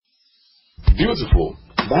Beautiful.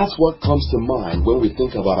 That's what comes to mind when we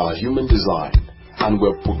think about our human design, and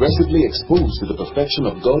we're progressively exposed to the perfection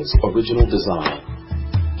of God's original design.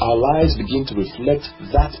 Our lives begin to reflect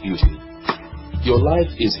that beauty. Your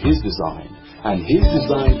life is His design, and His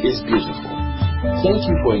design is beautiful. Thank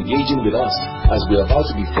you for engaging with us as we are about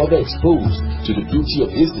to be further exposed to the beauty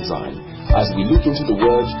of His design as we look into the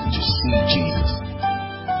Word to see Jesus.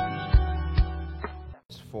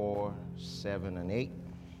 4, 7, and 8.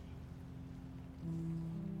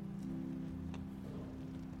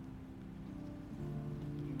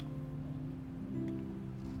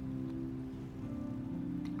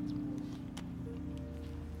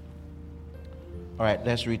 All right,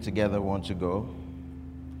 let's read together. Want to go?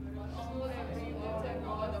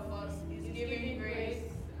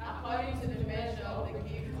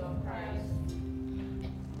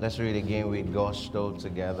 Let's read again with gusto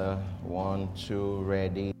together. 1, 2,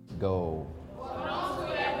 ready, go. But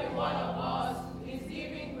unto every one of us is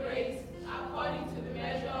given grace according to the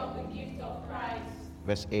measure of the gift of Christ.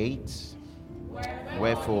 Verse 8.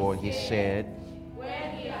 Wherefore he said,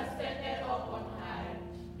 when he ascended up on high,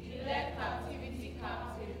 he led captivity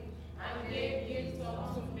captive, and gave gifts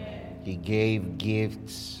unto men. He gave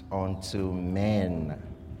gifts unto men.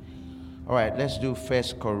 All right, let's do 1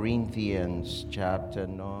 Corinthians chapter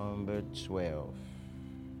number 12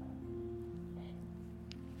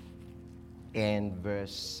 and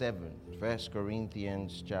verse 7. 1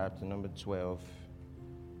 Corinthians chapter number 12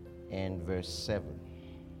 and verse 7.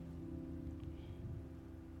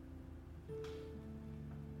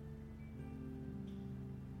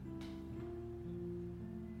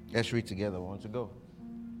 Let's read together. Want to go?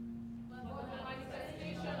 But the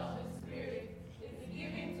manifestation of the Spirit is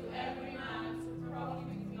given to every man to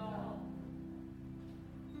profit all.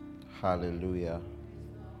 Hallelujah.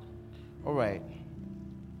 All right.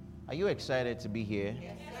 Are you excited to be here?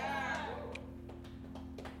 Yes,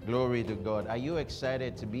 sir. Glory to God. Are you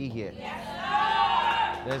excited to be here? Yes,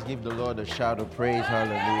 sir. Let's give the Lord a shout of praise.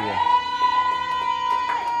 Hallelujah.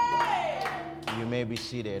 You may be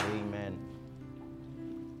seated. Amen.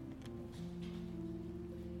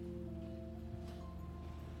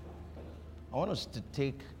 I want us to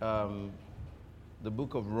take the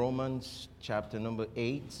book of Romans, chapter number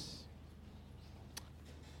 8,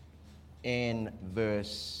 and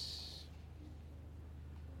verse.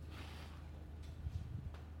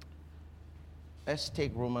 Let's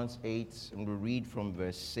take Romans 8 and we'll read from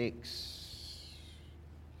verse 6.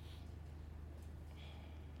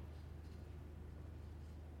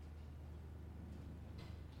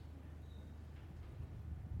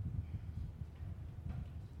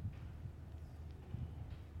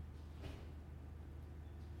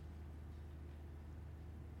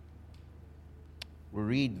 We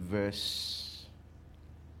read verse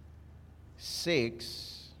 6.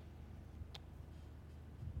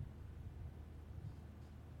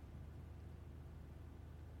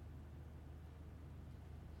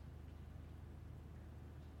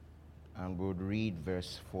 And we'll read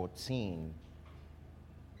verse 14.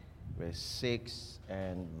 Verse 6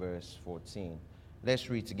 and verse 14. Let's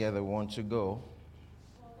read together. Want to go?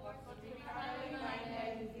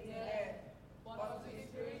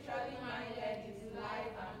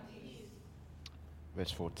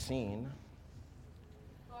 Verse 14.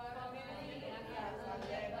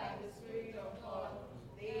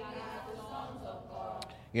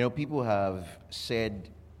 You know, people have said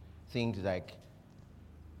things like,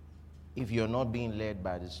 if you're not being led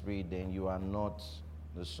by the Spirit, then you are not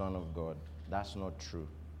the Son of God. That's not true.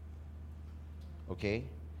 Okay?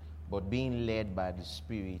 But being led by the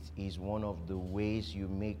Spirit is one of the ways you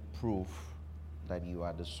make proof that you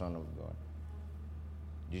are the Son of God.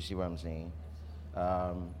 Do you see what I'm saying?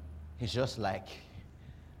 It's just like,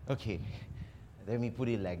 okay, let me put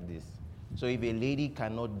it like this. So if a lady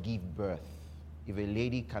cannot give birth, if a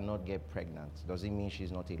lady cannot get pregnant, does it mean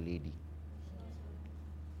she's not a lady?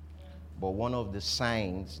 But one of the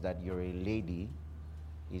signs that you're a lady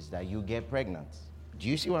is that you get pregnant. Do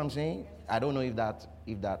you see what I'm saying? I don't know if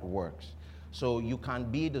that works. So you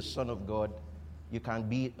can be the Son of God, you can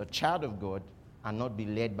be a child of God and not be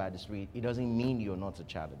led by the Spirit. It doesn't mean you're not a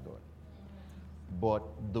child of God. But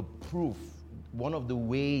the proof, one of the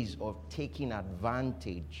ways of taking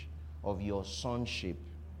advantage of your sonship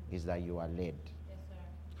is that you are led. Yes, sir.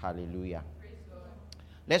 Hallelujah. Praise God.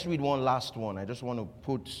 Let's read one last one. I just want to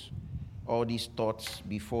put all these thoughts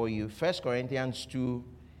before you. 1 Corinthians 2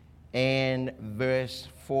 and verse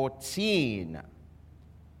 14.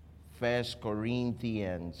 1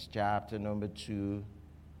 Corinthians chapter number 2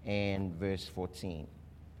 and verse 14.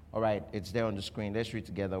 All right, it's there on the screen. Let's read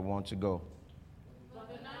together. Want to go? But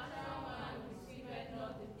the natural man receiveth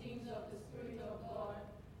not the things of of the Spirit of God,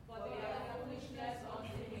 for they are foolishness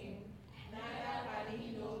unto him, neither can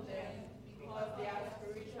he know them, because they are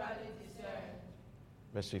spiritually discerned.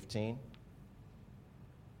 Verse 15.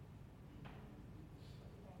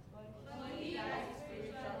 But he that is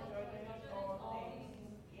spiritual judgeth all things,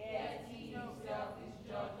 yet he himself is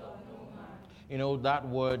judge of no man. You know, that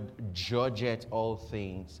word judgeth all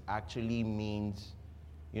things actually means,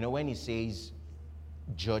 when he says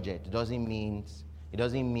judgeth, it doesn't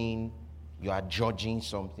mean you are judging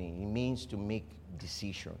something. It means to make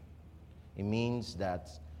decision. It means that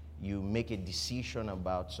you make a decision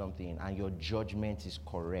about something and your judgment is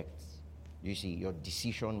correct. You see, your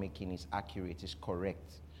decision making is accurate, is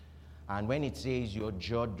correct. And when it says you're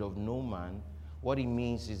judge of no man, what it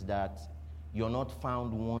means is that you're not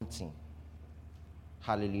found wanting.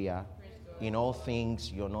 Hallelujah. In all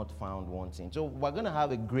things, you're not found wanting. So we're going to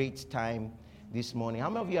have a great time this morning. How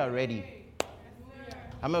many of you are ready?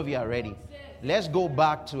 How many of you are ready? Let's go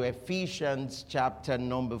back to Ephesians chapter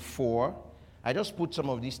number 4. I just put some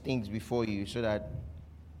of these things before you so that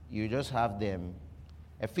you just have them.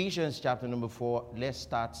 Ephesians chapter number 4. Let's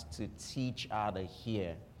start to teach out of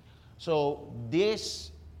here. So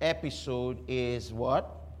this episode is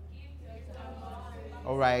what?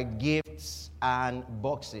 All right, gifts and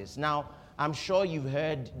boxes. Now, I'm sure you've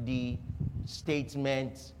heard the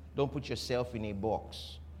statement, don't put yourself in a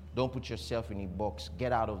box. Don't put yourself in a box.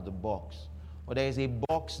 Get out of the box. But there is a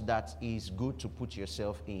box that is good to put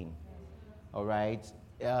yourself in. All right?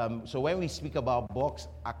 So when we speak about box,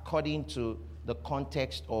 according to the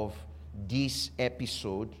context of this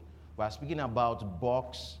episode, we're speaking about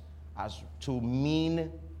box as to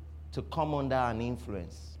mean to come under an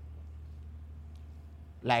influence.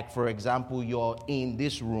 Like, for example, you're in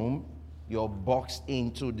this room, you're boxed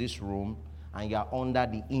into this room, and you're under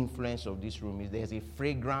the influence of this room. If there's a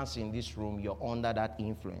fragrance in this room, you're under that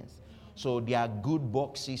influence. So there are good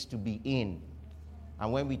boxes to be in.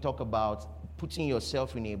 And when we talk about putting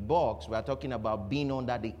yourself in a box, we are talking about being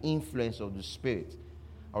under the influence of the Spirit.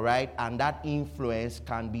 All right? And that influence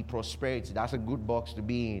can be prosperity. That's a good box to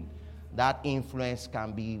be in. That influence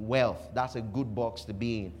can be wealth. That's a good box to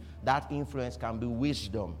be in. That influence can be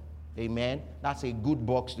wisdom. Amen. That's a good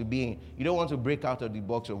box to be in. You don't want to break out of the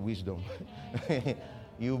box of wisdom.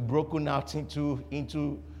 You've broken out into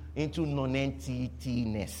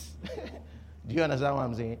non-entity-ness. Do you understand what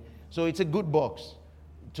I'm saying? So it's a good box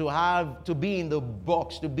to be in the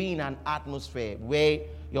box, to be in an atmosphere where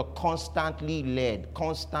you're constantly led,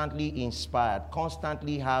 constantly inspired,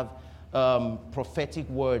 constantly have prophetic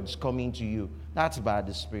words coming to you. That's by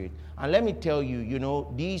the Spirit. And let me tell you,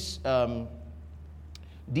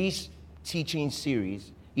 this teaching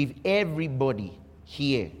series, if everybody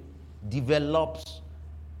here develops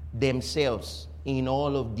themselves in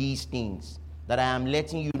all of these things that I am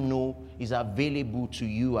letting you know is available to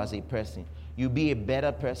you as a person, you'll be a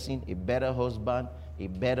better person, a better husband, a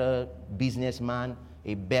better businessman,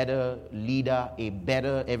 a better leader, a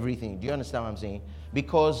better everything. Do you understand what I'm saying?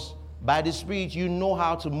 Because by the Spirit, you know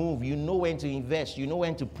how to move. You know when to invest. You know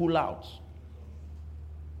when to pull out.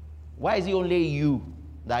 Why is it only you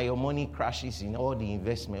that your money crashes in all the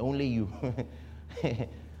investment? Only you.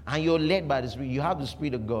 And you're led by the Spirit. You have the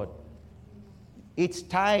Spirit of God. It's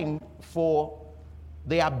time for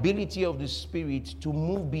the ability of the Spirit to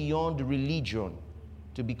move beyond religion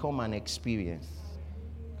to become an experience.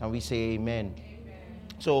 Can we say amen? Amen.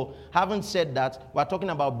 So, having said that, we're talking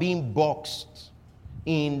about being boxed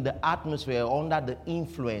in the atmosphere under the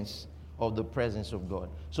influence of the presence of God.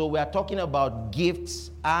 So we are talking about gifts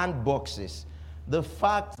and boxes. The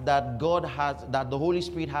fact that that the Holy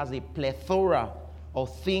Spirit has a plethora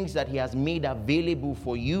of things that He has made available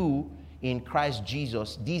for you in Christ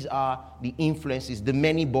Jesus. These are the influences, the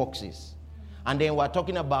many boxes. And then we're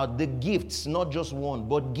talking about the gifts, not just one,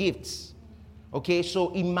 but gifts. Okay,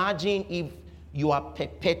 so imagine if you are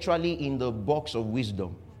perpetually in the box of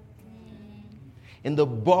wisdom, in the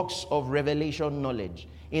box of revelation knowledge,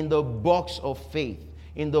 in the box of faith,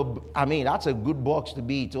 that's a good box to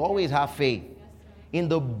be, to always have faith. In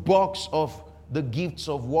the box of the gifts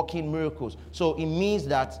of working miracles. So it means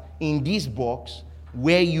that in this box,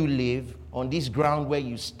 where you live, on this ground where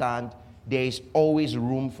you stand, there is always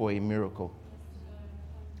room for a miracle.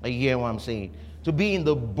 Are you hearing what I'm saying? To be in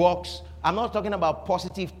the box, I'm not talking about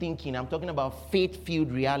positive thinking, I'm talking about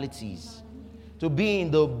faith-filled realities. To be in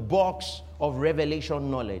the box of revelation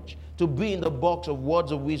knowledge, to be in the box of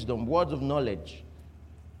words of wisdom, words of knowledge,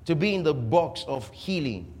 to be in the box of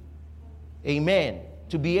healing. Amen.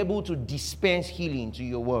 To be able to dispense healing to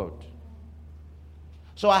your world.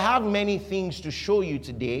 So I have many things to show you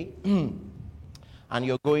today, and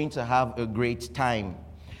you're going to have a great time.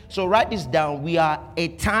 So write this down. We are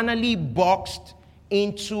eternally boxed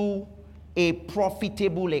into a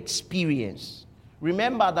profitable experience.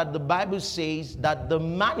 Remember that the Bible says that the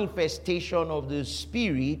manifestation of the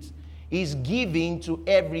Spirit is given to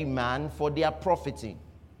every man for their profiting.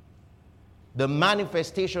 The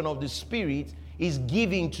manifestation of the Spirit is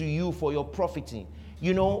given to you for your profiting.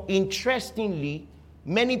 You know, interestingly,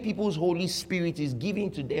 many people's Holy Spirit is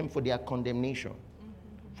given to them for their condemnation,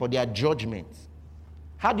 for their judgment.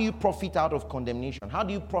 How do you profit out of condemnation? How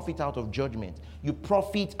do you profit out of judgment? You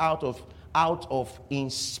profit out of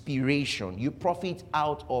inspiration. You profit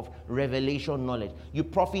out of revelation knowledge. You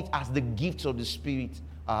profit as the gifts of the Spirit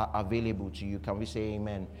are available to you. Can we say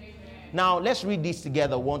amen? Amen. Now, let's read this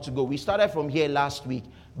together. Want to go? We started from here last week.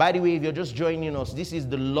 By the way, if you're just joining us, this is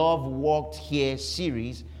the Love Walked Here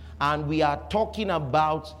series. And we are talking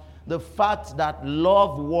about the fact that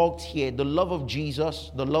love walked here, the love of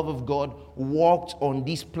Jesus, the love of God, walked on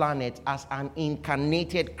this planet as an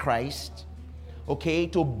incarnated Christ, okay,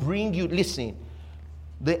 to bring you, listen,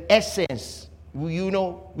 the essence, you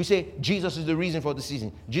know, we say Jesus is the reason for the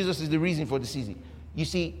season. Jesus is the reason for the season. You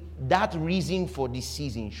see, that reason for the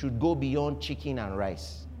season should go beyond chicken and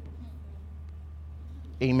rice.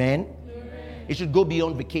 Amen? Amen. It should go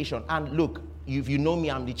beyond vacation. And look, if you know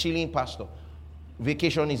me, I'm the chilling pastor.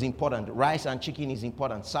 Vacation is important. Rice and chicken is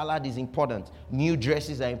important. Salad is important. New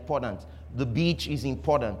dresses are important. The beach is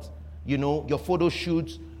important. You know, your photo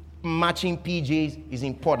shoots, matching PJs is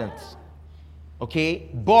important. Okay?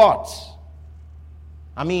 But,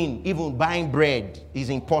 I mean, even buying bread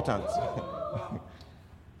is important.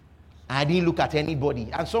 I didn't look at anybody.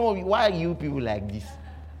 And some of you, why are you people like this?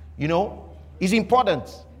 You know, it's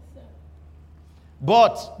important.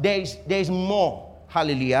 But there is more.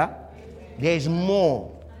 Hallelujah. There is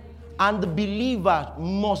more. And the believer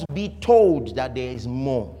must be told that there is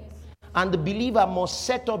more. And the believer must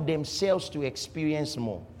set up themselves to experience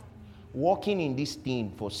more. Walking in this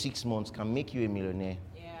thing for 6 months can make you a millionaire.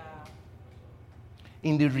 Yeah.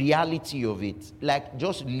 In the reality of it. Like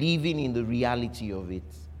just living in the reality of it.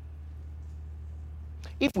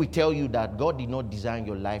 If we tell you that God did not design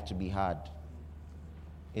your life to be hard,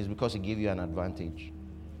 it's because He gave you an advantage.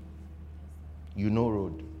 You know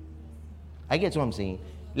road. I get what I'm saying.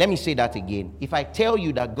 Let me say that again. If I tell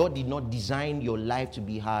you that God did not design your life to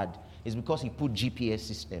be hard, it's because He put GPS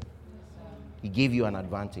system. He gave you an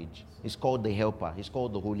advantage. It's called the helper. It's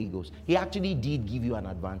called the Holy Ghost. He actually did give you an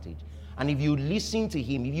advantage. And if you listen to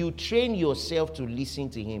Him, if you train yourself to listen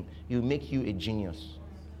to Him, He'll make you a genius.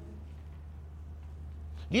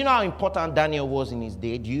 Do you know how important Daniel was in his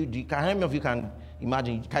day? How many of you can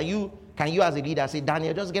imagine? Can you as a leader say,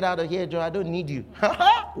 Daniel, just get out of here, Joe, I don't need you.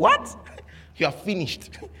 What? You are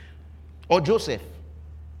finished. Or Joseph.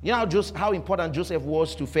 You know how important Joseph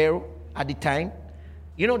was to Pharaoh at the time?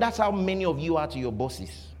 You know, that's how many of you are to your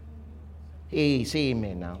bosses. Hey, say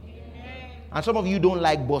amen now. Amen. And some of you don't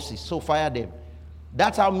like bosses, so fire them.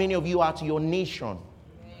 That's how many of you are to your nation.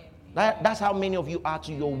 That's how many of you are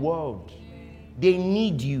to your world. They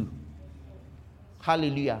need you.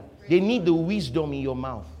 Hallelujah. They need the wisdom in your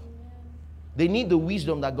mouth. They need the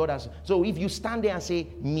wisdom that God has. So if you stand there and say,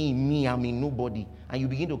 me, I mean nobody, and you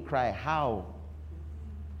begin to cry, how?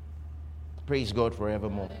 Praise God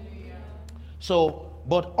forevermore. So,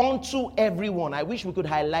 but unto everyone, I wish we could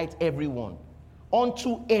highlight everyone.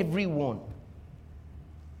 Unto everyone.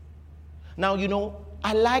 Now, you know,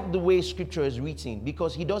 I like the way scripture is written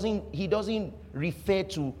because he doesn't refer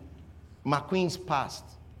to McQueen's past.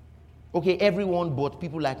 Okay, everyone but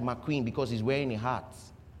people like McQueen because he's wearing a hat.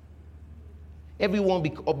 Everyone,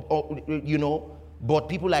 you know, but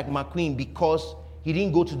people like McQueen because he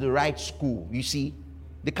didn't go to the right school. You see,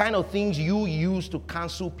 the kind of things you use to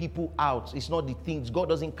cancel people out, it's not the things. God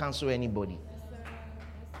doesn't cancel anybody.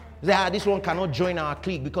 This one cannot join our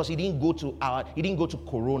clique because he didn't go to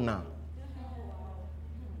Corona.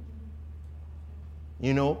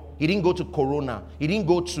 You know, he didn't go to Corona. He didn't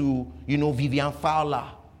go to, you know, Vivian Fowler.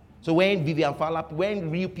 So when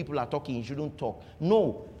real people are talking, you shouldn't talk.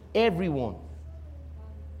 No, everyone.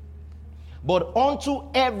 But unto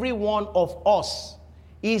every one of us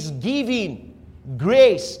is given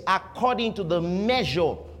grace according to the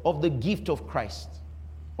measure of the gift of Christ.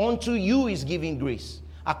 Unto you is given grace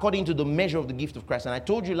according to the measure of the gift of Christ. And I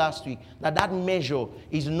told you last week that measure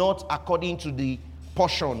is not according to the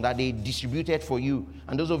portion that they distributed for you.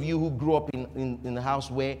 And those of you who grew up in the house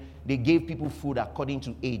where they gave people food according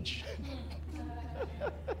to age.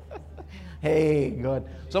 Hey God,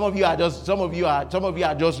 some of you are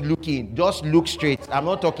just looking. Just look straight. I'm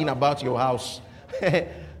not talking about your house.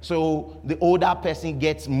 So the older person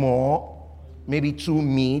gets more, maybe 2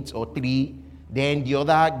 meat or 3. then the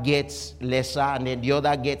other gets lesser, and then the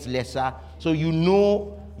other gets lesser. So you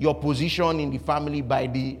know your position in the family by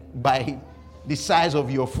the size of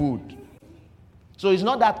your food. So it's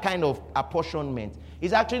not that kind of apportionment.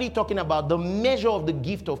 It's actually talking about the measure of the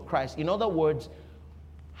gift of Christ. In other words,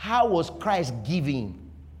 how was Christ giving?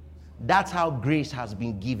 That's how grace has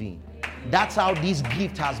been given. That's how this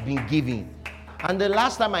gift has been given. And the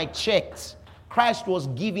last time I checked, Christ was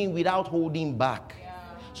giving without holding back.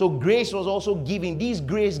 So grace was also given. These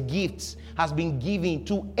grace gifts has been given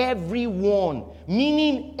to everyone,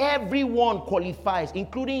 meaning everyone qualifies,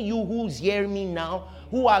 including you who's hearing me now,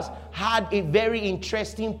 who has had a very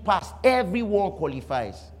interesting past. Everyone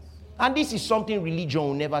qualifies. And this is something religion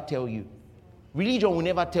will never tell you. Religion will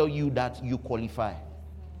never tell you that you qualify.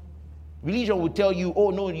 Religion will tell you,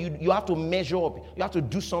 oh no, you have to measure up. You have to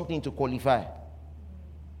do something to qualify.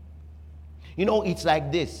 You know, it's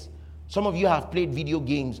like this. Some of you have played video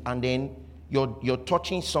games and then you're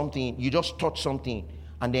touching something. You just touch something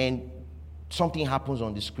and then something happens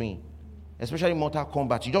on the screen. Especially Mortal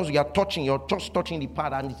Kombat. You're just touching the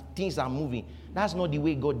pad and things are moving. That's not the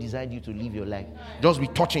way God designed you to live your life. Just be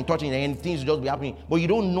touching, and things will just be happening. But you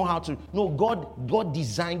don't know how to. No, God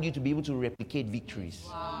designed you to be able to replicate victories.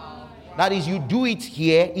 Wow. That is, you do it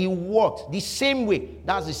here, it works. The same way.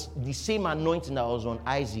 That's the same anointing that was on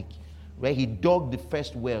Isaac, where he dug the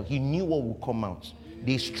first well. He knew what would come out.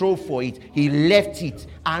 They strove for it. He left it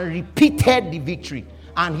and repeated the victory.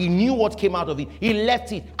 And he knew what came out of it. He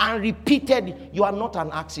left it and repeated it. You are not an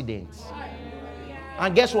accident.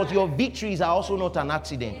 And guess what? Your victories are also not an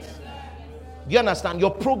accident. Do you understand?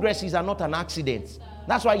 Your progresses are not an accident.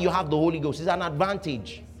 That's why you have the Holy Ghost. It's an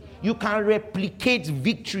advantage. You can replicate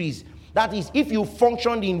victories. That is, if you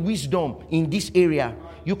functioned in wisdom in this area,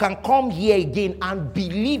 you can come here again and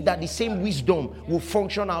believe that the same wisdom will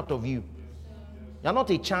function out of you. You're not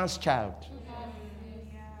a chance child.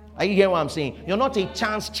 Are you hearing what I'm saying? You're not a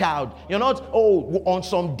chance child. You're not, oh, on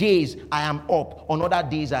some days I am up. On other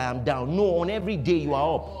days I am down. No, on every day you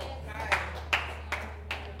are up.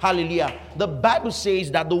 Hallelujah. The Bible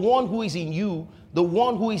says that the one who is in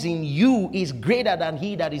you is greater than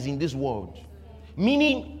he that is in this world.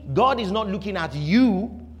 Meaning, God is not looking at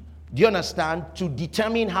you, do you understand, to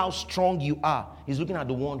determine how strong you are. He's looking at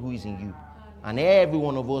the one who is in you. And every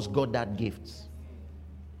one of us got that gift.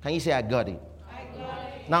 Can you say, I got it? I got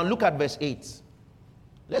it. Now look at verse 8.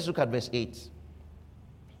 Let's look at verse 8.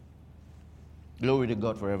 Glory to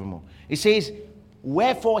God forevermore. It says,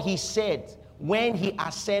 wherefore he said, when he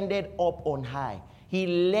ascended up on high, he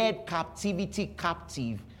led captivity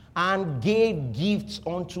captive and gave gifts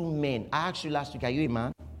unto men. I asked you last week, are you a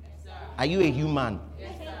man? Yes, are you a human?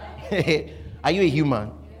 Yes, are you a human?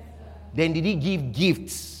 Yes, then did he give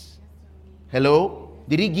gifts? Hello?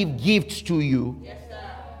 Did he give gifts to you? Yes, sir.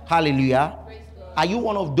 Hallelujah. Are you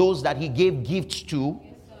one of those that he gave gifts to?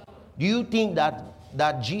 Yes, sir. Do you think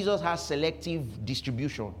that Jesus has selective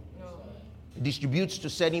distribution? No. He distributes to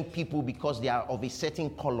certain people because they are of a certain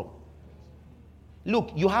color.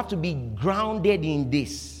 Look, you have to be grounded in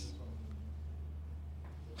this.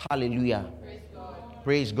 Hallelujah. Praise God.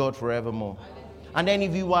 Praise God forevermore. Hallelujah. And then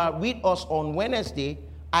if you were with us on Wednesday,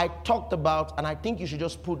 I talked about, and I think you should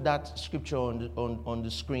just put that scripture on the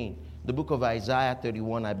screen. The book of Isaiah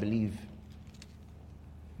 31, I believe.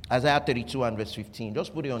 Isaiah 32 and verse 15.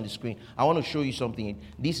 Just put it on the screen. I want to show you something.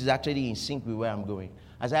 This is actually in sync with where I'm going.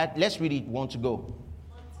 Isaiah, let's read it. Want to go?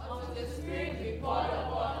 Unto the Spirit be poured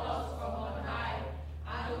upon us from on high,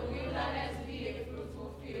 and the wilderness be a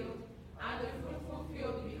fruitful field, and the fruitful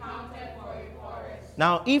field be counted for a forest.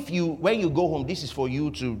 Now, when you go home, this is for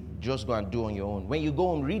you to just go and do on your own. When you go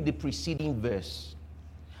home, read the preceding verse.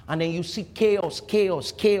 And then you see chaos,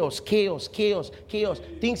 chaos, chaos, chaos, chaos, chaos.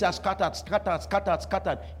 Things are scattered, scattered, scattered,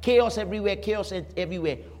 scattered. Chaos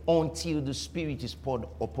everywhere, until the Spirit is poured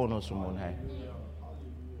upon us from on high.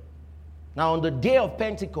 Now, on the day of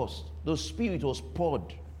Pentecost, the Spirit was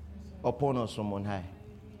poured upon us from on high.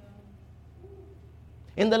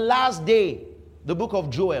 In the last day, the book of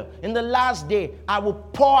Joel, in the last day, I will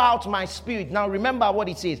pour out my Spirit. Now, remember what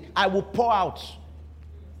it says. I will pour out.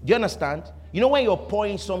 Do you understand? You know, when you're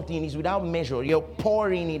pouring something, it's without measure. You're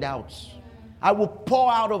pouring it out. I will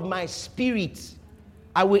pour out of my Spirit.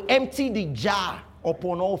 I will empty the jar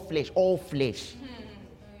upon all flesh. All flesh.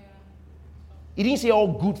 He didn't say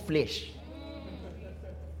all good flesh.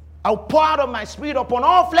 I'll pour out of my Spirit upon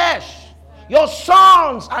all flesh. Your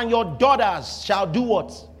sons and your daughters shall do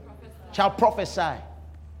what? Shall prophesy.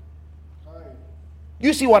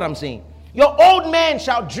 You see what I'm saying? Your old men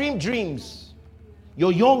shall dream dreams.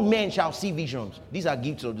 Your young men shall see visions. These are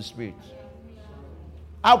gifts of the Spirit.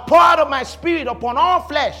 I'll pour out of my Spirit upon all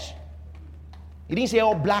flesh. He didn't say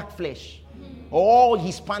all black flesh or all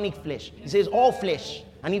Hispanic flesh. He says all flesh.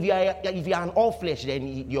 And if you are an all flesh,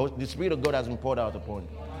 then the Spirit of God has been poured out upon you.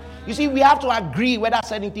 You see, we have to agree whether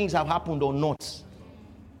certain things have happened or not.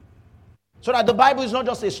 So that the Bible is not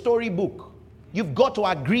just a storybook. You've got to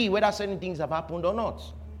agree whether certain things have happened or not.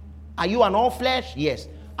 Are you an all flesh? Yes.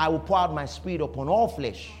 I will pour out my Spirit upon all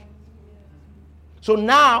flesh. So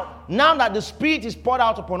now that the Spirit is poured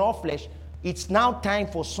out upon all flesh, it's now time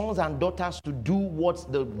for sons and daughters to do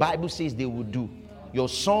what the Bible says they will do. Your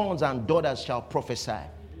sons and daughters shall prophesy.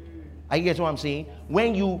 Are you getting what I'm saying?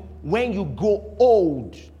 When you grow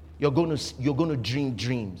old, you're going to dream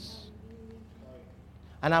dreams.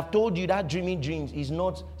 And I've told you that dreaming dreams is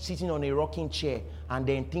not sitting on a rocking chair and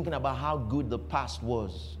then thinking about how good the past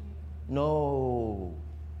was. No.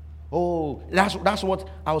 Oh, that's what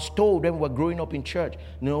I was told when we were growing up in church.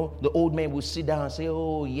 You know, the old men would sit down and say,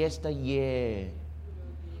 oh, yesteryear.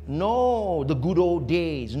 No, the good old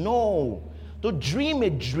days. No. To dream a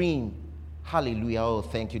dream. Hallelujah. Oh,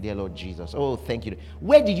 thank you, dear Lord Jesus. Oh, thank you.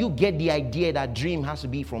 Where did you get the idea that dream has to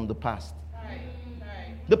be from the past?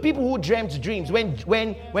 The people who dreamt dreams,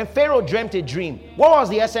 when Pharaoh dreamt a dream, what was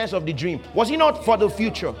the essence of the dream? Was it not for the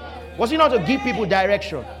future? Was it not to give people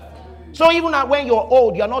direction? So even when you're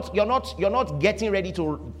old, you're not getting ready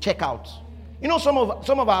to check out. You know, some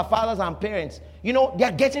of our fathers and parents, you know, they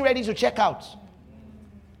are getting ready to check out.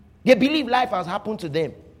 They believe life has happened to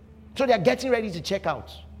them. So they are getting ready to check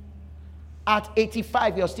out. At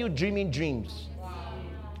 85, you're still dreaming dreams. Wow.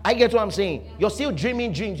 I get what I'm saying. You're still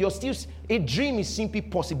dreaming dreams. A dream is simply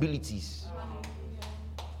possibilities.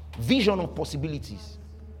 Vision of possibilities.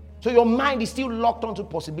 So your mind is still locked onto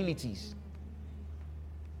possibilities.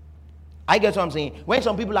 I get what I'm saying. When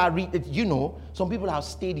some people are, some people have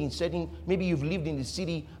stayed in certain, maybe you've lived in the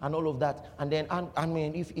city and all of that. And then, I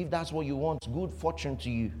mean, if that's what you want, good fortune to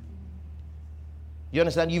you. You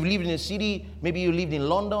understand? You've lived in a city, maybe you lived in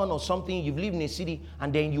London or something, you've lived in a city,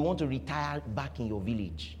 and then you want to retire back in your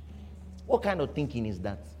village. What kind of thinking is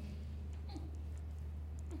that?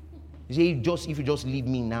 You say, if you just leave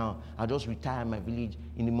me now, I'll just retire in my village.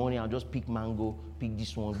 In the morning, I'll just pick mango, pick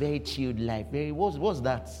this one. Very chilled life. What's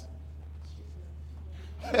that?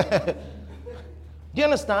 Do you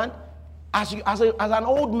understand? As an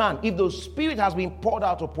old man, if the Spirit has been poured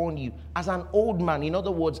out upon you, as an old man, in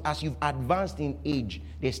other words, as you've advanced in age,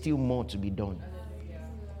 there's still more to be done.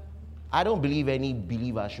 I don't believe any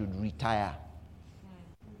believer should retire.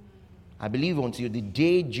 I believe until the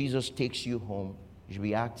day Jesus takes you home, you should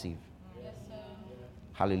be active. Yes, sir.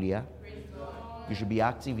 Hallelujah. You should be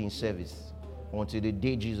active in service until the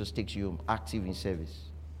day Jesus takes you home, active in service,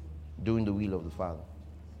 doing the will of the Father.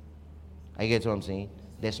 I get what I'm saying?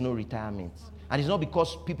 There's no retirement. And it's not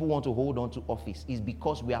because people want to hold on to office. It's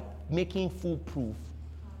because we are making full proof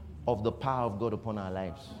of the power of God upon our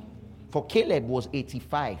lives. For Caleb was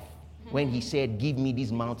 85 when he said, give me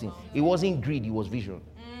this mountain. It wasn't greed, it was vision.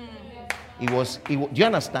 Do you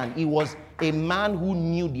understand? He was a man who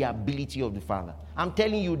knew the ability of the Father. I'm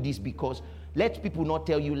telling you this because let people not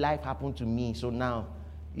tell you life happened to me. So now,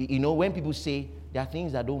 when people say there are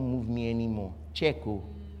things that don't move me anymore, check.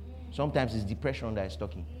 Sometimes it's depression that is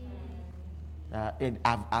talking.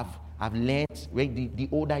 I've learned the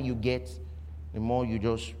older you get, the more you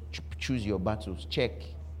just choose your battles. Check.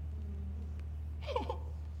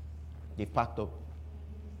 They packed up.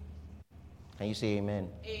 Can you say amen?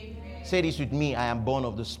 Amen? Say this with me. I am born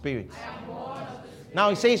of the Spirit. I am born of the Spirit. Now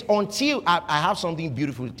it says, until I have something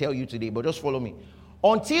beautiful to tell you today, but just follow me.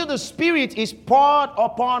 Until the Spirit is poured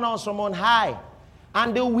upon us from on high,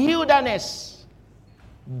 and the wilderness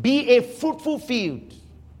be a fruitful field,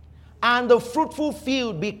 and the fruitful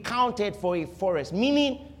field be counted for a forest.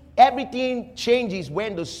 Meaning, everything changes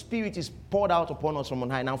when the Spirit is poured out upon us from on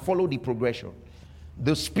high. Now follow the progression.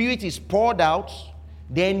 The Spirit is poured out,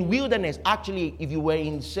 then wilderness. Actually, if you were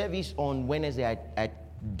in service on Wednesday, I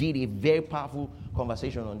did a very powerful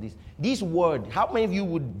conversation on this. This word, how many of you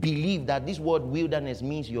would believe that this word wilderness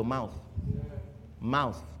means your mouth?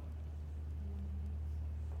 Mouth.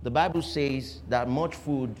 The Bible says that much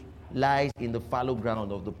food lies in the fallow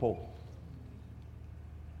ground of the poor.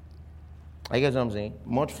 I guess what I'm saying?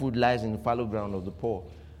 Much food lies in the fallow ground of the poor.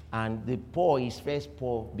 And the poor is first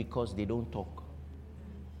poor because they don't talk.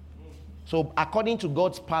 So according to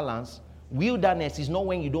God's balance, wilderness is not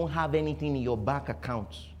when you don't have anything in your bank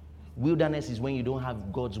account. Wilderness is when you don't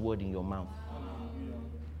have God's word in your mouth.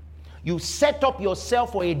 You set up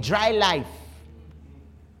yourself for a dry life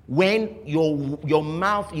when your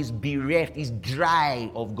mouth is bereft, is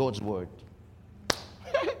dry of God's word.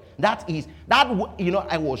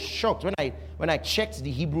 I was shocked when when I checked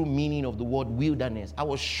the Hebrew meaning of the word wilderness, I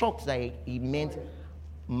was shocked that it meant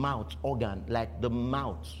mouth, organ, like the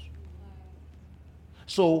mouth.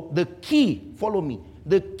 So the key, follow me,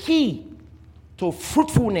 the key to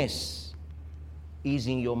fruitfulness is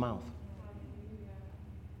in your mouth.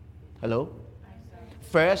 Hello?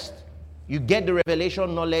 First, you get the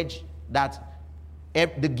revelation knowledge that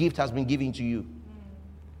the gift has been given to you.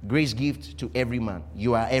 Grace gift to every man.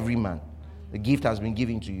 You are every man. The gift has been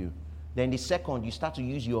given to you. Then the second, you start to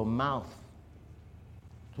use your mouth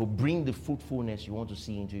to bring the fruitfulness you want to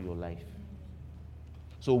see into your life.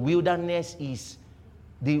 So wilderness is,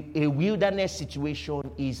 a wilderness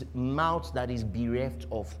situation is mouth that is bereft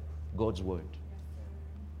of God's word.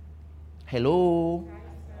 Hello?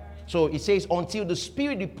 So it says, until the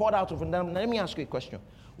Spirit be poured out of them. Let me ask you a question.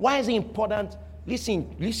 Why is it important?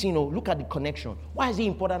 Listen, look at the connection. Why is it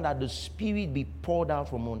important that the Spirit be poured out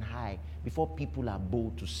from on high before people are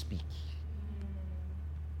bold to speak?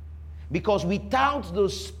 Because without the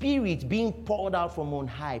Spirit being poured out from on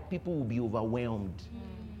high, people will be overwhelmed.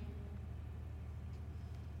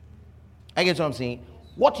 I get what I'm saying?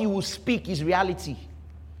 What you will speak is reality.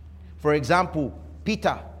 For example,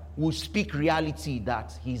 Peter will speak reality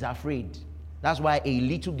that he's afraid. That's why a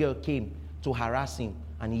little girl came to harass him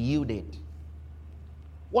and he yielded.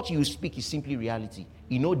 What you speak is simply reality.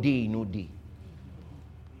 In no day, in no day.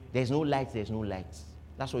 There's no light, there's no light.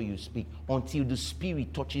 That's what you speak. Until the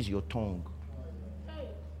Spirit touches your tongue.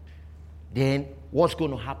 Then what's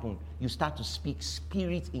going to happen? You start to speak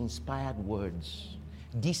Spirit-inspired words.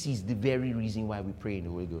 This is the very reason why we pray in the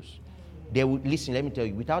Holy Ghost. Listen, let me tell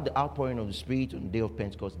you, without the outpouring of the Spirit on the day of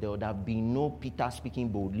Pentecost, there would have been no Peter speaking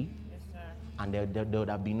boldly, and there would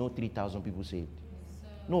have been no 3,000 people saved.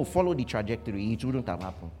 No, follow the trajectory. It wouldn't have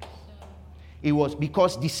happened. It was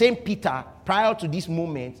because the same Peter, prior to this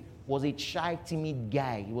moment, was a shy, timid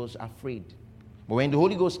guy. He was afraid. But when the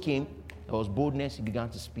Holy Ghost came, there was boldness. He began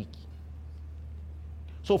to speak.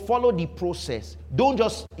 So follow the process. Don't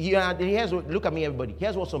just, look at me, everybody.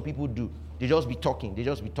 Here's what some people do. They just be talking. They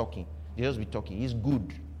just be talking. They just be talking. It's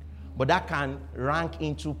good. But that can rank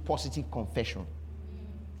into positive confession.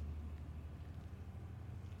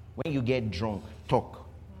 When you get drunk, talk.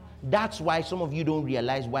 That's why some of you don't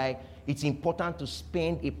realize why it's important to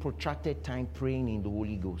spend a protracted time praying in the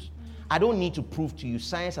Holy Ghost. I don't need to prove to you.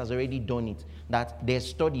 Science has already done it. That there's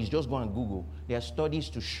studies, just go and Google. There are studies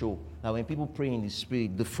to show that when people pray in the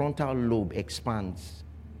Spirit, the frontal lobe expands.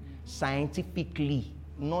 Scientifically,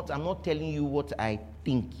 I'm not telling you what I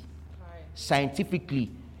think.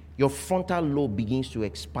 Scientifically, your frontal lobe begins to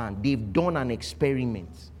expand. They've done an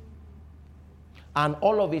experiment. And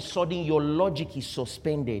all of a sudden, your logic is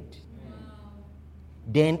suspended.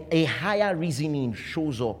 Then a higher reasoning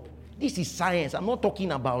shows up. This is science. I'm not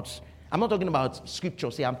talking about scripture.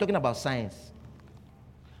 I'm talking about science.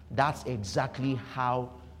 That's exactly how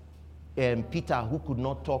Peter, who could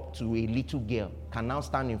not talk to a little girl, can now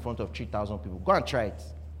stand in front of 3,000 people. Go and try it.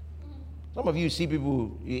 Some of you see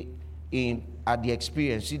people at the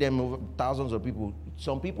experience, see them over thousands of people.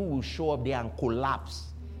 Some people will show up there and collapse,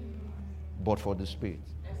 but for the Spirit.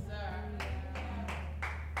 Yes, sir.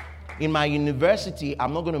 In my university,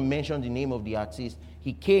 I'm not going to mention the name of the artist.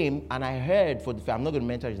 He came and I heard I'm not going to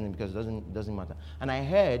mention his name because it doesn't matter. And I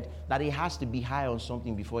heard that he has to be high on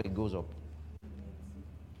something before it goes up.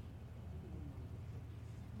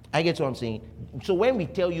 I get what I'm saying. So when we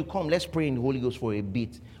tell you, come, let's pray in the Holy Ghost for a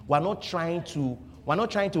bit, we're not trying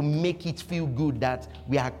to make it feel good that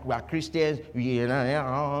we are Christians. We're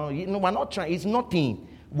not trying. It's nothing.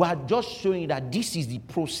 We are just showing you that this is the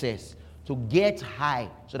process to get high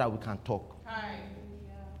so that we can talk.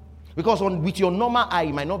 Because with your normal eye,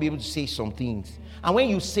 you might not be able to say some things. And when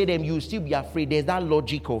you say them, you'll still be afraid. There's that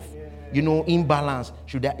logic of, imbalance.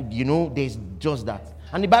 There's just that.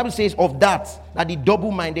 And the Bible says of that the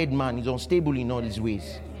double-minded man is unstable in all his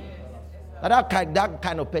ways. That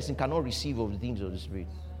kind of person cannot receive of the things of the Spirit.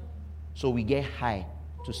 So we get high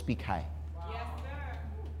to speak high.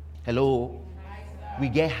 Hello? We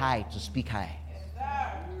get high to speak high.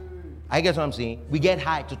 I guess what I'm saying. We get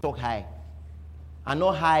high to talk high. And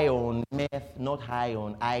not high on meth, not high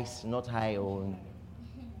on ice, not high on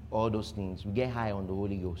all those things. We get high on the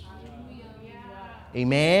Holy Ghost.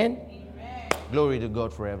 Amen? Glory to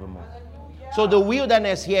God forevermore. So the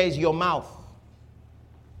wilderness here is your mouth.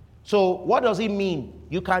 So what does it mean?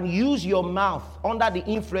 You can use your mouth under the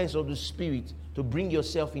influence of the Spirit to bring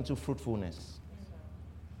yourself into fruitfulness.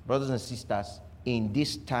 Brothers and sisters, in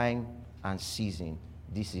this time and season,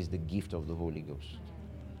 this is the gift of the Holy Ghost.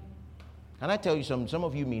 Can I tell you something? Some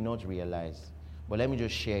of you may not realize, but let me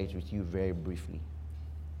just share it with you very briefly.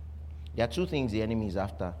 There are two things the enemy is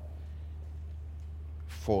after.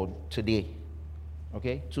 for today.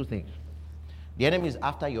 Okay? Two things. The enemy is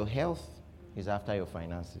after your health, is after your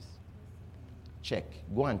finances. Check.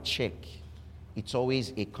 Go and check. It's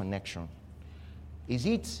always a connection. Is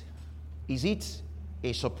it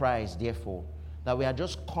a surprise, therefore, that we are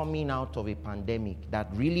just coming out of a pandemic that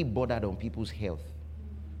really bothered on people's health?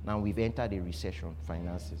 Now we've entered a recession,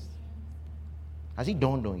 finances. Has it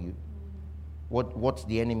dawned on you what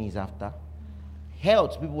the enemy is after?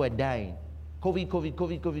 Health, people were dying.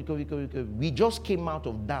 COVID. We just came out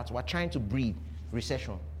of that. We're trying to breathe.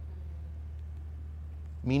 Recession.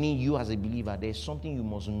 Meaning you as a believer, there's something you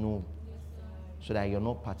must know so that you're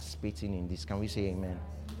not participating in this. Can we say amen?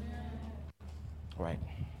 All right.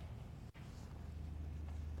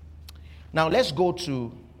 Now let's go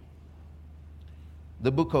to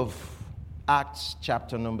the book of Acts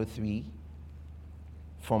chapter number 3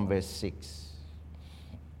 from verse 6.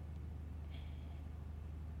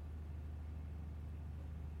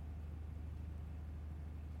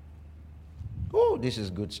 Oh, this is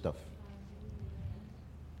good stuff.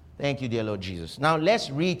 Thank you, dear Lord Jesus. Now let's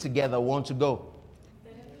read together. Want to go?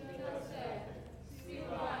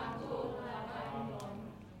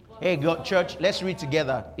 Hey, God, church, let's read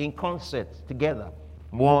together in concert, together.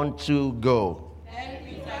 1, 2, go. And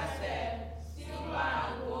Peter said, Silver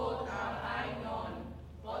and gold have I none,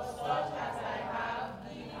 but such as I have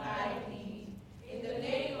give I thee. In the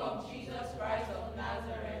name of Jesus Christ of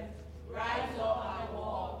Nazareth, rise up and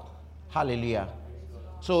walk. Hallelujah.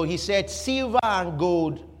 So he said, silver and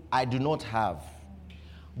gold I do not have,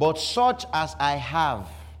 but such as I have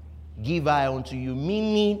give I unto you.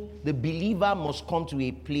 Meaning the believer must come to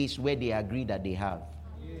a place where they agree that they have.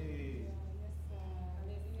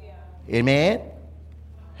 Amen.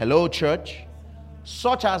 Hello, church.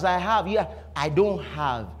 Such as I have. Yeah, I don't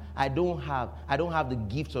have the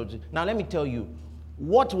gift of. Now let me tell you,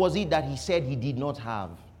 what was it that he said he did not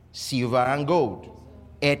have? Silver and gold,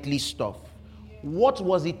 earthly stuff. What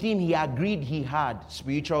was the thing he agreed he had?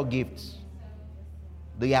 Spiritual gifts.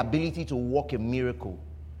 The ability to work a miracle.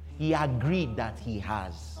 He agreed that he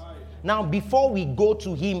has. Now, before we go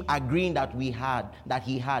to him agreeing that he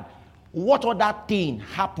had, what other thing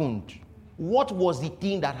happened? What was the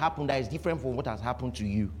thing that happened that is different from what has happened to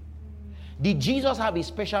you? Did Jesus have a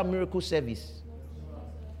special miracle service?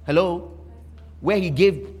 Hello? Where he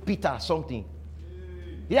gave Peter something.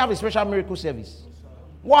 Did he have a special miracle service?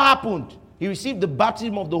 What happened? He received the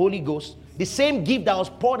baptism of the Holy Ghost. The same gift that was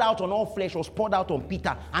poured out on all flesh was poured out on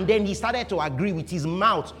Peter. And then he started to agree with his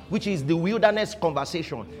mouth, which is the wilderness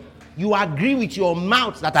conversation. You agree with your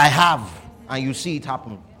mouth that I have, and you see it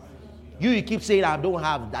happen. You keep saying, I don't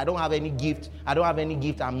have any gift.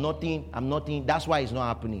 I'm nothing. That's why it's not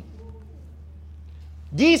happening.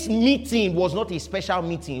 This meeting was not a special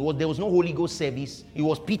meeting. There was no Holy Ghost service. It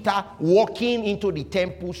was Peter walking into the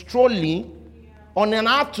temple, strolling on an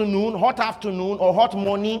afternoon, hot afternoon or hot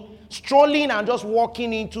morning, strolling and just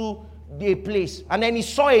walking into a place. And then he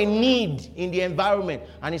saw a need in the environment.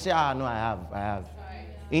 And he said, no, I have.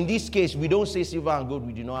 In this case, we don't say silver and gold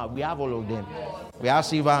we do not have. We have all of them. We have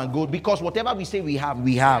silver and gold because whatever we say we have,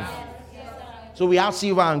 we have. So we have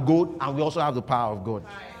silver and gold and we also have the power of God.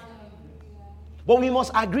 But we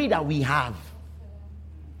must agree that we have.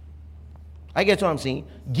 I get what I'm saying?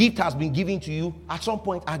 Gift has been given to you. At some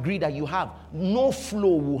point, agree that you have. No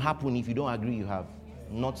flow will happen if you don't agree you have.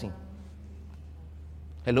 Nothing.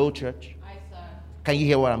 Hello, church? Hi, sir. Can you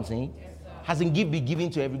hear what I'm saying? Yes, sir. Hasn't gift been given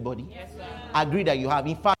to everybody? Yes, sir. Agree that you have.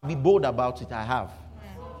 In fact, be bold about it. I have.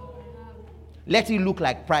 Let it look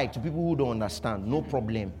like pride to people who don't understand. No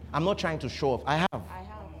problem. I'm not trying to show off. I have.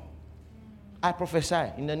 I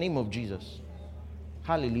prophesy in the name of Jesus.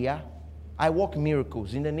 Hallelujah. I work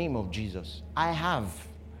miracles in the name of Jesus. I have.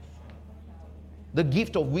 The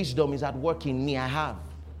gift of wisdom is at work in me. I have.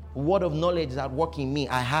 The word of knowledge is at work in me.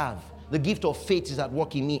 I have. The gift of faith is at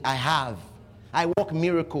work in me. I have. I work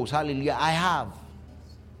miracles. Hallelujah. I have.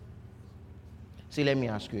 See, let me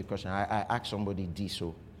ask you a question. I asked somebody this,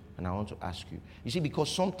 so, and I want to ask you. You see, because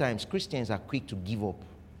sometimes Christians are quick to give up.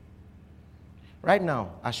 Right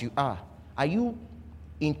now, as you are you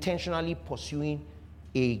intentionally pursuing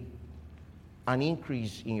an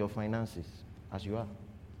increase in your finances as you are?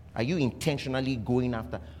 Are you intentionally going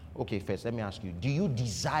after? Okay, first, let me ask you. Do you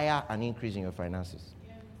desire an increase in your finances?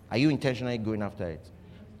 Yes. Are you intentionally going after it?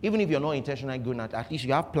 Even if you're not intentionally going after it, at least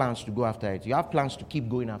you have plans to go after it. You have plans to keep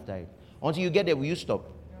going after it. Until you get there, will you stop?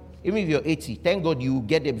 No. Even if you're 80, thank God you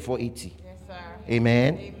get there before 80. Yes, sir.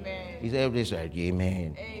 Amen? Amen. Is everybody said,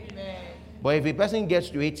 amen? Amen. But if a person gets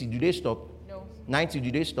to 80, do they stop? No. 90,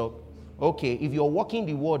 do they stop? Okay, if you're walking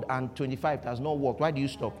the word and 25 does not work, why do you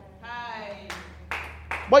stop? Hi.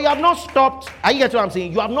 But you have not stopped. Are you getting what I'm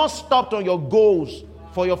saying? You have not stopped on your goals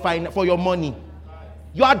for your money.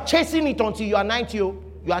 You are chasing it until you are 90.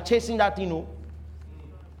 You are chasing that thing.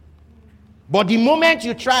 But the moment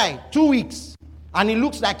you try 2 weeks and it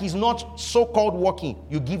looks like it's not so-called working,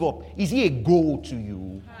 you give up. Is it a goal to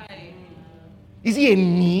you? Is it a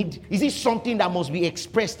need? Is it something that must be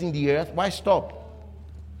expressed in the earth? Why stop?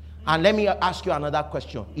 And let me ask you another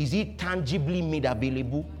question. Is it tangibly made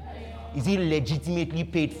available? Is it legitimately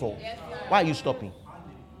paid for? Why are you stopping?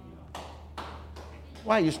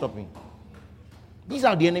 Why are you stopping? These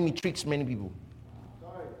are the enemy tricks many people.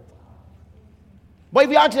 But if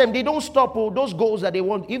you ask them, they don't stop those goals that they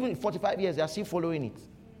want. Even 45 years, they are still following it.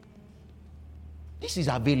 This is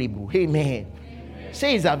available. Amen.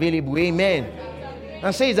 Say it's available. Amen.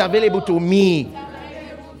 And say it's available to me.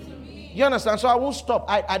 You understand? So I won't stop.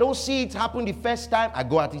 I don't see it happen the first time. I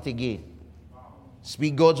go at it again.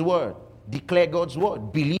 Speak God's word. Declare God's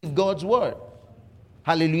word. Believe God's word.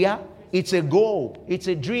 Hallelujah. It's a goal. It's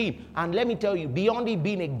a dream. And let me tell you, beyond it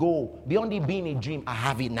being a goal, beyond it being a dream, I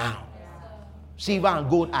have it now. Silver and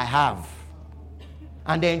gold, I have.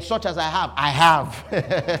 And then such as I have.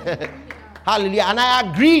 Hallelujah. And I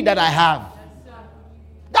agree that I have.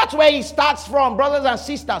 That's where it starts from, brothers and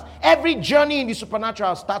sisters. Every journey in the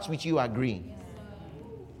supernatural starts with you agreeing.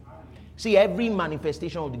 See, every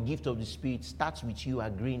manifestation of the gift of the Spirit starts with you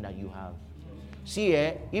agreeing that you have. See,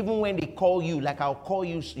 even when they call you, like I'll call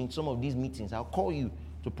you in some of these meetings, I'll call you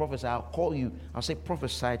to prophesy. I'll call you. I'll say,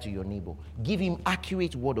 prophesy to your neighbor. Give him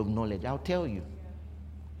accurate word of knowledge. I'll tell you.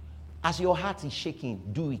 As your heart is shaking,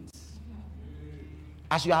 do it.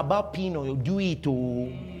 As you're about peeing on you, do it.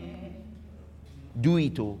 Oh. Do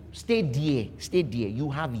it. Oh. Stay there. Stay there.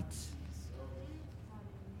 You have it.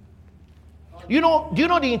 Do you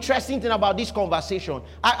know the interesting thing about this conversation?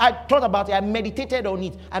 I thought about it. I meditated on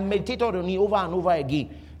it. I meditated on it over and over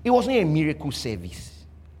again. It wasn't a miracle service.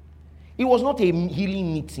 It was not a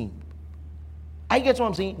healing meeting. I get what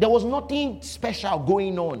I'm saying? There was nothing special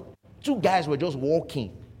going on. Two guys were just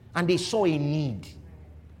walking and they saw a need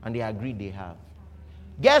and they agreed they have.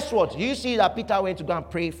 Guess what? You see that Peter went to go and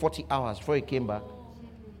pray 40 hours before he came back.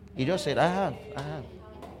 He just said, I have.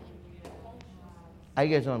 I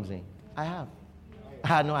get what I'm saying? I have.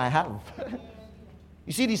 No, I have.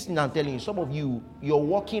 You see this thing I'm telling you? Some of you, you're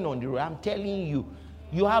walking on the road. I'm telling you,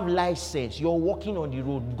 you have license. You're walking on the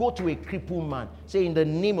road. Go to a crippled man. Say, in the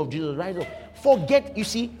name of Jesus, rise up.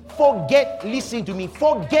 Listen to me.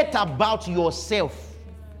 Forget about yourself.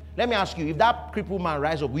 Let me ask you, if that crippled man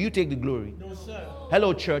rises up, will you take the glory? No, sir.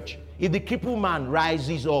 Hello, church. If the crippled man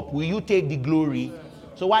rises up, will you take the glory? No,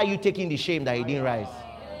 so why are you taking the shame that he didn't rise?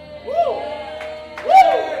 Woo!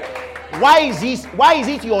 Why is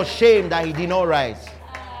it your shame that he did not rise?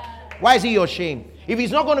 Why is it your shame? If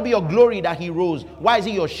it's not going to be your glory that he rose, why is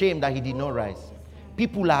it your shame that he did not rise?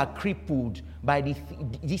 People are crippled by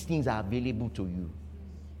these things are available to you.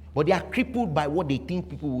 But they are crippled by what they think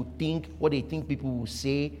people will think, what they think people will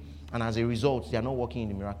say, and as a result, they are not walking in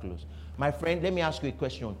the miraculous. My friend, let me ask you a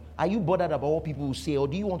question. Are you bothered about what people will say, or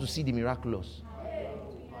do you want to see the miraculous?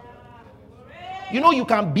 You know you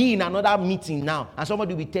can be in another meeting now, and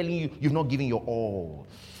somebody will be telling you, you've not given your all.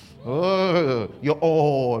 Your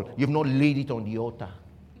all. You've not laid it on the altar.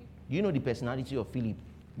 Do you know the personality of Philip?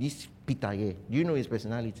 This Peter here. Do you know his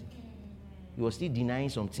personality? He was still denying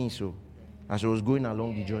some things, so as he was going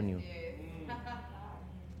along the journey.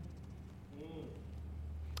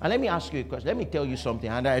 And let me ask you a question. Let me tell you something.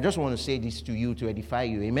 And I just want to say this to you to edify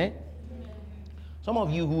you. Amen? Some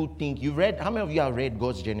of you who think, how many of you have read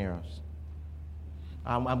God's Generals?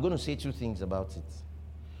 I'm going to say two things about it.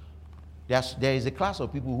 There is a class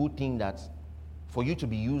of people who think that for you to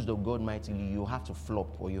be used of God mightily, you have to flop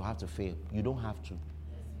or you have to fail. You don't have to.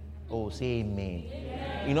 Oh, say amen.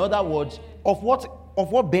 Amen. In other words, of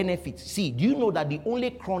what benefit? See, do you know that the only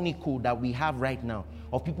chronicle that we have right now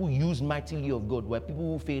of people used mightily of God were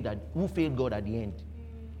people who failed God at the end?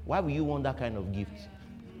 Why would you want that kind of gift?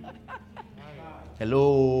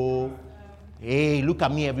 Hello? Hey, look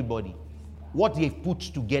at me, everybody. What they've put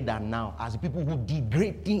together now as people who did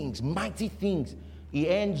great things, mighty things, it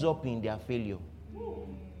ends up in their failure.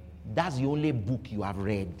 That's the only book you have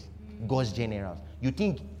read, God's Generals. You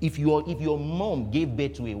think if your mom gave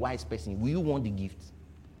birth to a wise person, will you want the gift?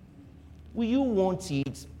 Will you want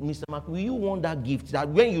it, Mr. Mark? Will you want that gift that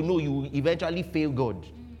when you know you will eventually fail God?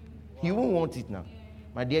 You won't want it now.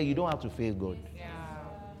 My dear, you don't have to fail God.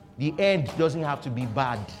 The end doesn't have to be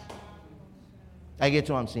bad. I get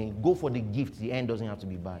what I'm saying. Go for the gift. The end doesn't have to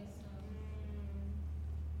be bad.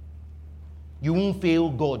 You won't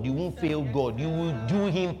fail God. You won't fail God. You will do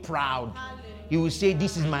him proud. He will say,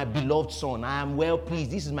 this is my beloved son. I am well pleased.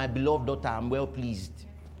 This is my beloved daughter. I am well pleased.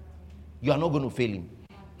 You are not going to fail him.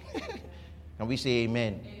 Can we say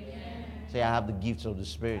amen? Amen? Say, I have the gifts of the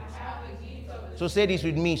Spirit. So say this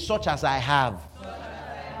with me, such as I have.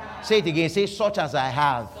 Say it again. Say, such as I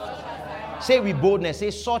have. Say with boldness.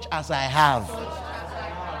 Say, such as I have.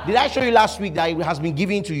 Did I show you last week that it has been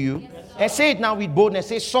given to you? And say it now with boldness.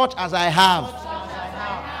 Say, such as I have.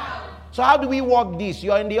 So how do we work this?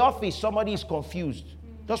 You're in the office. Somebody is confused.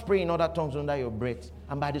 Just pray in other tongues under your breath.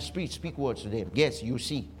 And by the Spirit, speak words to them. Yes, you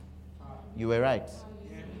see. You were right.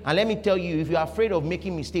 And let me tell you, if you're afraid of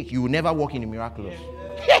making mistakes, you will never walk in the miraculous.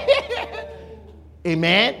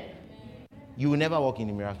 Amen? You will never walk in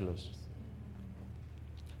the miraculous.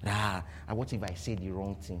 And what if I say the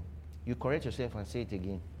wrong thing? You correct yourself and say it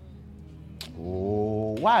again.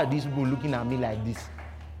 Oh, why are these people looking at me like this?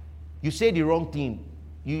 You say the wrong thing.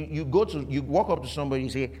 You walk up to somebody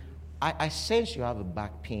and say, I sense you have a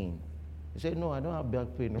back pain. You say, no, I don't have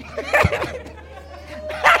back pain.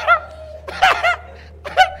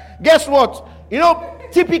 Guess what? You know,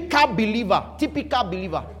 typical believer.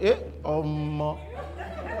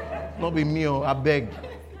 Not be me, I beg.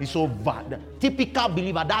 It's so bad. Typical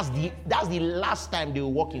believer, that's the last time they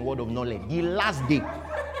will walk in word of knowledge. The last day.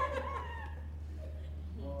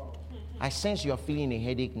 I sense you are feeling a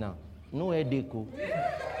headache now. No headache.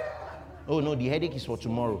 Oh no, the headache is for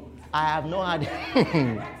tomorrow. I have no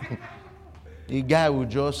headache. The guy will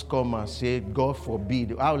just come and say, God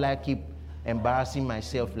forbid. How will I keep embarrassing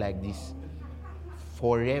myself like this?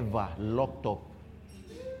 Forever locked up.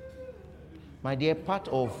 My dear, part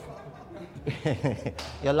of...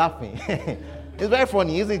 You're laughing. It's very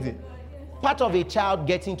funny, isn't it? Part of a child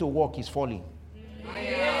getting to walk is falling.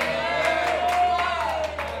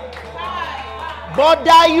 But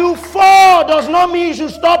that you fall does not mean you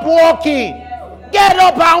should stop walking. Get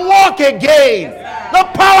up and walk again. The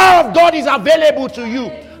power of God is available to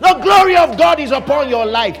you. The glory of God is upon your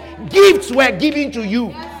life. Gifts were given to you.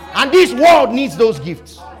 And this world needs those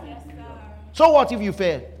gifts. So what if you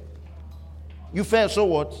fail? You fail, so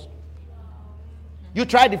what? You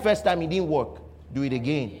tried the first time, it didn't work. Do it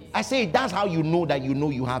again. I say that's how you know that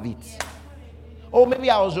you have it. Oh, maybe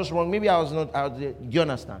I was just wrong. Maybe I was not. Do you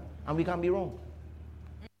understand? And we can be wrong.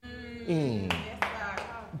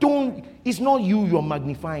 It's not you're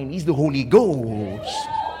magnifying. It's the Holy Ghost.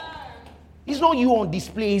 It's not you on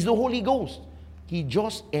display. It's the Holy Ghost. He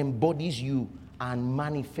just embodies you and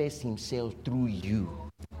manifests himself through you.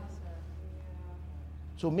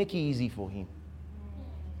 So make it easy for him.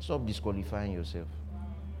 Stop disqualifying yourself.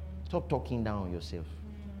 Stop talking down on yourself.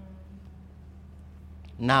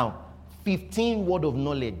 Now, 15 word of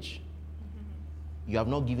knowledge you have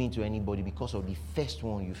not given to anybody because of the first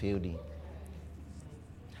one you failed in.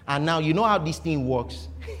 And now you know how this thing works.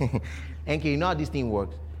 Okay, you know how this thing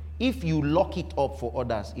works. If you lock it up for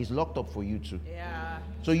others, it's locked up for you too. Yeah.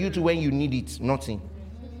 So you too, when you need it, nothing.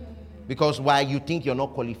 Because why you think you're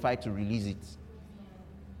not qualified to release it.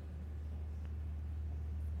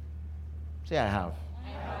 Say I have.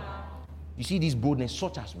 You see this boldness,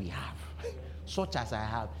 such as we have. Such as I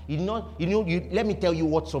have. Let me tell you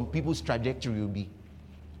what some people's trajectory will be.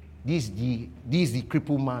 This is the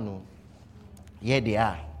crippled man. Oh. Here they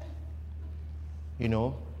are. You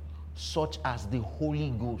know, such as the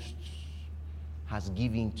Holy Ghost has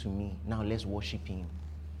given to me. Now let's worship him.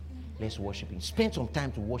 Let's worship him. Spend some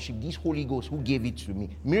time to worship this Holy Ghost who gave it to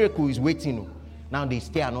me. Miracle is waiting. Oh. Now they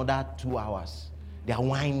stay another 2 hours. They are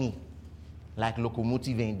whining. Like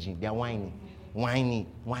locomotive engine. They are whining.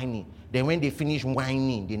 Then when they finish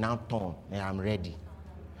whining, they now turn. And I'm ready.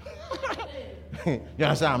 You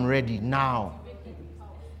understand? I'm ready now.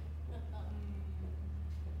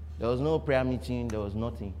 There was no prayer meeting. There was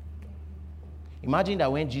nothing. Imagine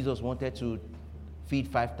that when Jesus wanted to feed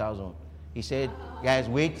 5,000, he said, guys,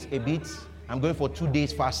 wait a bit. I'm going for 2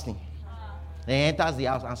 days fasting. Then he enters the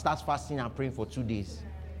house and starts fasting and praying for 2 days.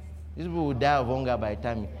 These people will die of hunger by the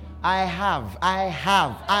time. I have.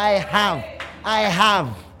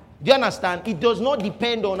 Do you understand? It does not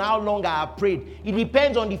depend on how long I have prayed. It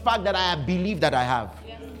depends on the fact that I believe that I have.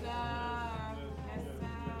 Yes, sir. Yes, sir.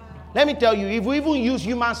 Let me tell you, if we even use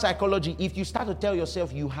human psychology, if you start to tell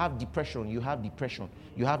yourself you have depression,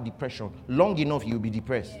 long enough you'll be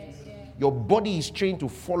depressed. Yes, yes. Your body is trained to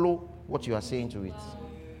follow what you are saying to it.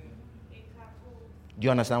 Do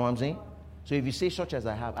you understand what I'm saying? So if you say such as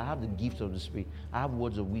I have the gift of the Spirit, I have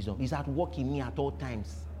words of wisdom. It's at work in me at all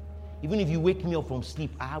times. Even if you wake me up from sleep,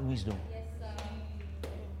 I have wisdom.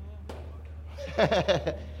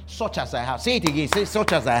 Yes, such as I have. Say it again. Say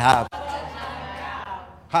such as I have.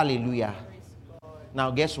 Hallelujah. Now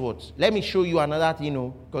guess what? Let me show you another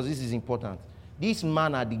thing, because this is important. This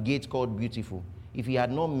man at the gate called Beautiful, if he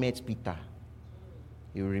had not met Peter,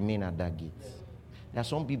 he will remain at that gate. There are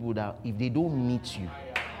some people that if they don't meet you,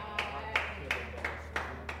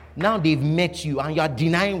 now they've met you and you are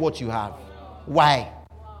denying what you have. Why?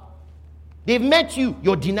 They've met you,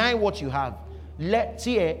 you're denying what you have. Let's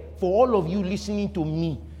hear, for all of you listening to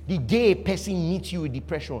me, the day a person meets you with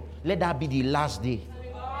depression, let that be the last day.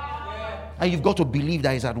 And you've got to believe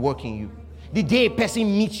that it's at work in you. The day a person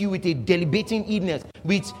meets you with a debilitating illness,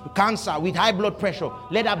 with cancer, with high blood pressure,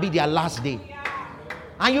 let that be their last day.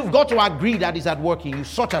 And you've got to agree that it's at work in you,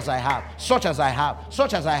 such as I have, such as I have,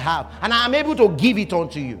 such as I have. And I am able to give it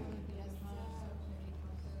unto you.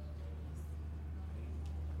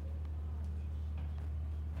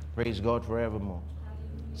 Praise God forevermore.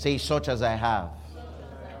 Say, such as I have.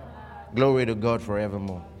 Glory to God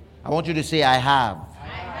forevermore. I want you to say, I have.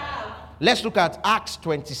 Let's look at Acts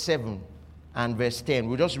 27 and verse 10.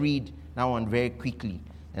 We'll just read that one very quickly.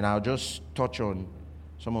 And I'll just touch on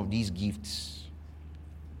some of these gifts.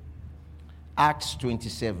 Acts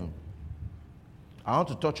 27. I want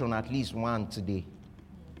to touch on at least one today.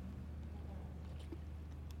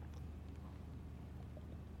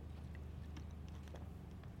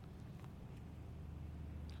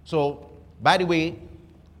 So, by the way,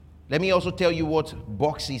 let me also tell you what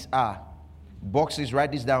boxes are. Boxes,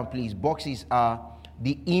 write this down, please. Boxes are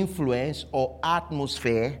the influence or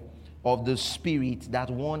atmosphere of the spirit that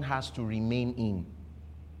one has to remain in.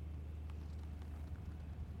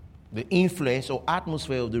 The influence or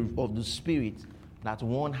atmosphere of the spirit that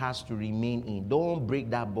one has to remain in. Don't break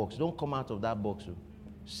that box. Don't come out of that box.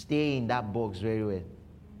 Stay in that box very well.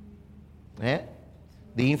 Eh?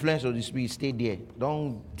 The influence of the spirit, stay there.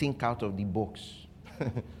 Don't think out of the box.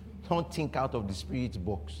 Don't think out of the spirit's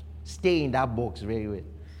box. Stay in that box very well.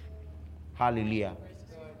 Hallelujah.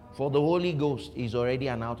 For the Holy Ghost is already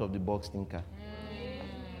an out-of-the-box thinker.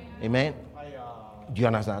 Amen? Do you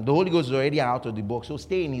understand? The Holy Ghost is already out of the box. So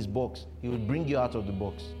stay in his box. He will bring you out of the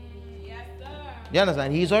box. Yes, sir. Do you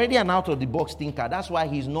understand? He's already an out-of-the-box thinker. That's why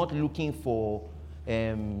he's not looking for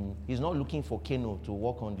Keno to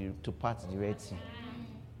walk on to part the Red Sea.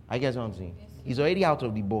 I guess what I'm saying. He's already out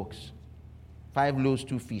of the box. 5 loaves,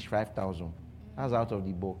 2 fish, 5,000. That's out of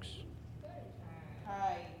the box.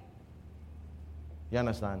 You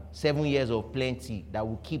understand? 7 years of plenty that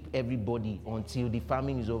will keep everybody until the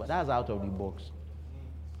famine is over. That's out of the box.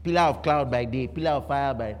 Pillar of cloud by day, pillar of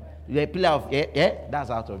fire by pillar of that's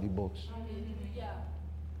out of the box.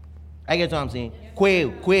 I get what I'm saying?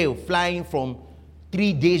 Quail flying from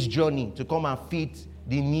 3 days journey to come and feed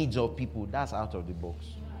the needs of people. That's out of the box.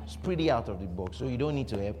 It's pretty out of the box. So you don't need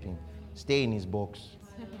to help him. Stay in his box.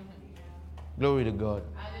 Glory to God.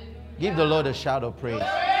 Give the Lord a shout of praise.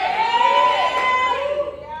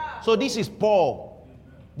 So this is Paul.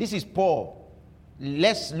 This is Paul.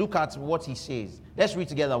 Let's look at what he says. Let's read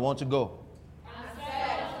together. I want to go. And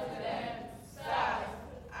said unto them, Sirs,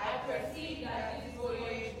 I perceive that this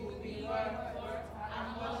voyage will be hurt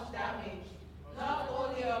and much damage, not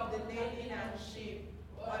only of the lading and ship,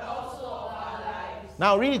 but also of our lives.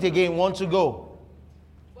 Now read it again. Want to go.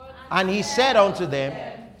 And he said unto them,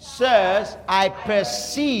 Sirs, I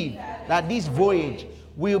perceive that this voyage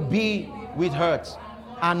will be with hurt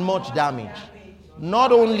and much damage,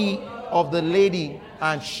 not only of the lady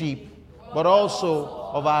and sheep, but also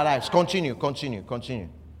of our lives. Continue.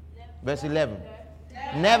 Verse 11.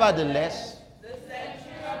 Nevertheless, the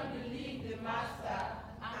centurion believed the master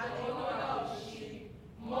and the owner of the ship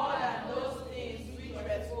more than those things which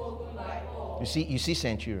were spoken by Paul. you see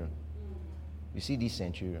centurion. You see this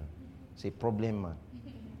centurion. It's a problem, man.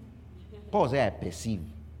 Paul said, I perceive.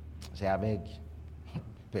 Say, I beg.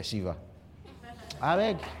 Perceiver. I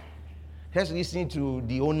beg. Let's listen to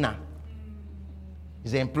the owner.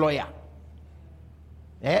 He's the employer.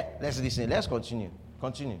 Let's listen. Let's continue.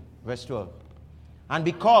 Verse 12. And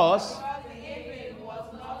because The haven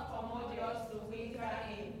was not commodious to winter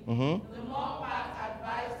in, mm-hmm. the more part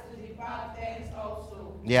advised to depart thence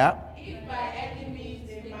also. Yeah. If by any means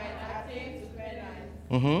they might attain to Penance,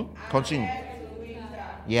 Mm-hmm. Continue. and to winter,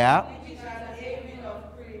 Yeah. which is the haven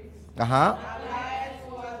of Crete, Uh-huh. and lies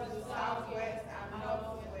towards the southwest and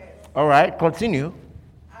northwest. All right. Continue.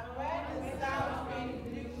 And when the south wind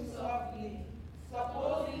blew softly,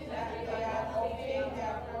 supposing that they had obtained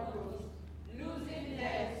their purpose, losing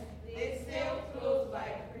less, they sailed close by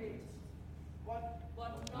Crete.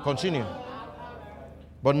 Continue.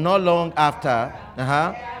 But not long after.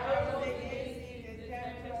 Uh-huh. There arose against it a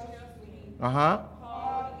tempestuous wind, Uh-huh.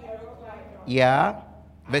 called Euroclydon. Yeah.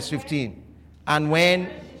 Verse 15. And when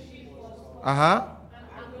uh-huh.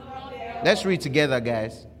 Let's read together,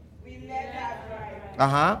 guys. We let her drive,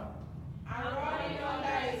 Uh-huh. and run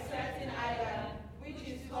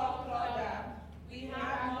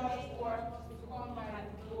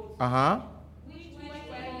which when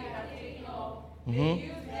they have taken up, they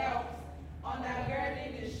used helps,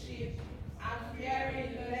 undergirding the ship, and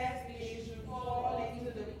fearing lest they should fall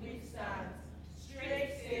into the quicksands,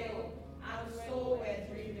 straight sail, and so were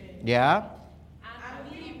driven. Yeah.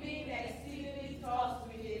 And we being exceedingly tossed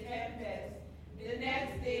with a tempest, the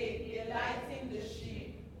next day they lightened the ship.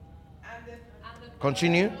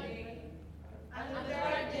 Continue. And the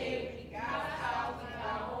third day we cast out with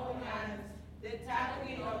our own hands the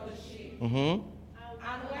tackling of the ship. And when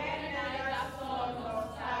neither sun nor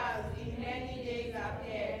stars in many days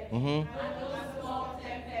appeared, and no small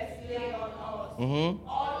tempest lay on us,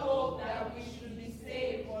 all hope that we should be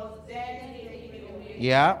saved was then taken away.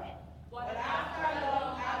 Yeah. But after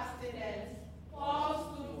long abstinence, Paul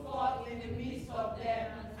stood forth in the midst of them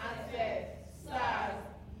and said, Sirs,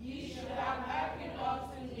 ye should have hearkened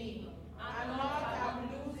unto me, and not have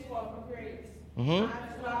loosed for praise, and to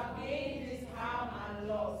have gained this harm and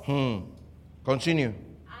loss. Continue. And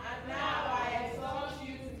now I exhort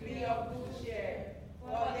you to be of good cheer,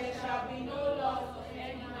 for there shall be no loss of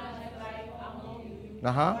any man's life among you, but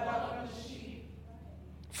of the sheep.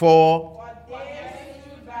 For But there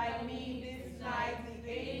stood by me this night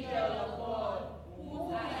the angel of God,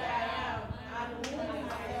 whose I am, and whom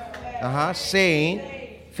I have saying,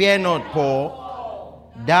 fear not,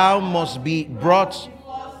 Paul, thou must be brought.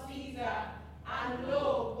 before Caesar, and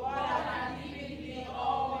lo, God hath given thee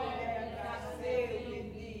all them that sail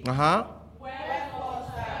with thee.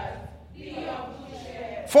 Wherefore, sirs, be of good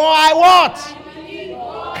cheer. For I what?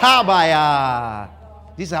 Kabaya.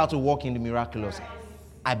 This is how to walk in the miraculous.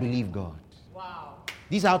 I believe God. Wow.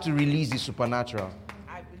 This is how to release the supernatural.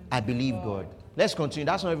 I believe God. Let's continue.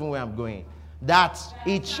 That's not even where I'm going. That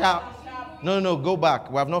it shall. No, go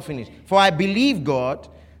back. We have not finished. For I believe God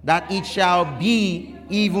that it shall be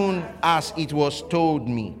even as it was told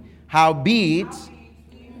me. Howbeit,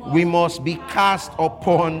 we must be cast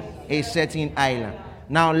upon a certain island.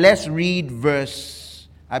 Now let's read verse.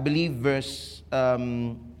 I believe verse.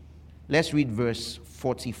 Let's read verse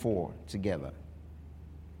 44 together.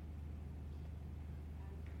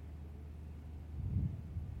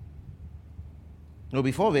 No,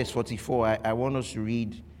 before verse 44, I want us to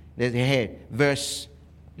read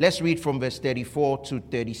let's read from verse 34 to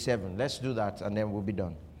 37. Let's do that and then we'll be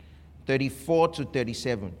done. 34 to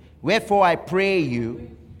 37. Wherefore I pray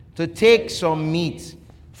you to take some meat,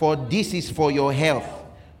 for this is for your health.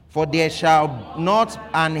 For there shall not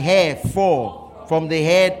an hair fall from the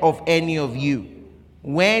head of any of you.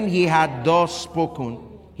 When he had thus spoken,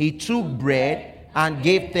 he took bread and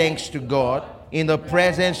gave thanks to God in the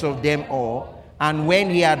presence of them all. And when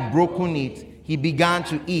he had broken it, he began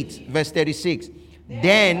to eat. Verse 36.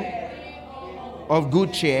 Then of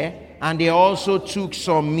good cheer, and they also took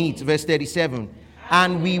some meat. Verse 37.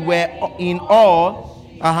 And we were in all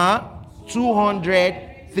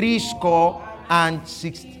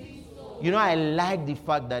 260. You know, I like the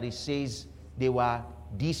fact that it says there were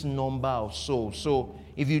this number of souls. So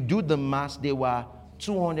if you do the math, there were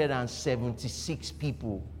 276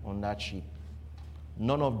 people on that ship.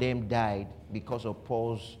 None of them died because of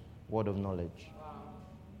Paul's word of knowledge.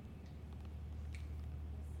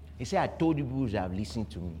 He said, I told you people have listened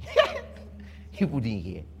to me. You didn't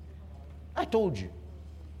hear. I told you.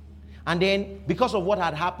 And then, because of what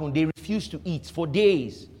had happened, they refused to eat for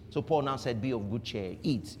days. So Paul now said, be of good cheer.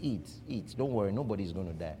 Eat. Don't worry, nobody's going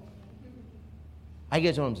to die. I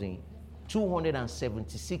get what I'm saying?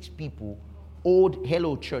 276 people.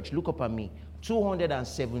 Hello church, look up at me.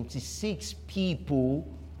 276 people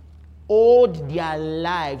owed their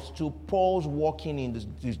lives to Paul's walking in the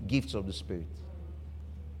gifts of the Spirit.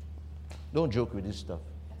 Don't joke with this stuff.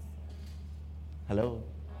 Hello?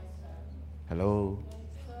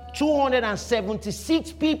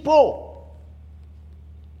 276 people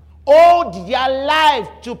owed their life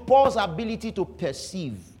to Paul's ability to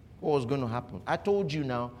perceive what was going to happen. I told you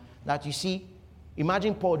now that, you see,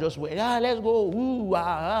 imagine Paul just went, let's go. Ooh,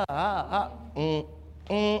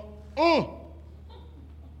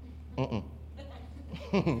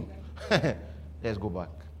 Let's go back.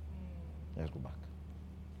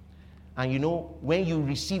 And you know, when you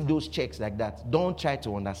receive those checks like that, don't try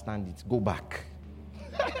to understand it. Go back.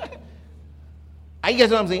 I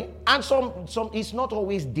get what I'm saying? And some it's not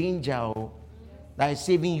always danger that is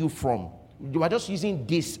saving you from. You are just using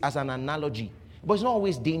this as an analogy. But it's not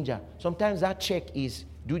always danger. Sometimes that check is,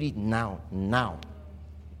 do it now.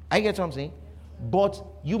 I get what I'm saying? But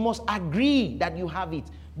you must agree that you have it.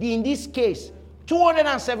 In this case,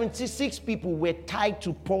 276 people were tied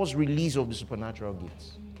to Paul's release of the supernatural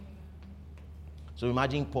gifts. So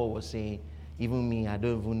imagine Paul was saying, even me, I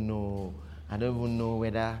don't even know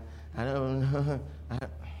whether, I don't know.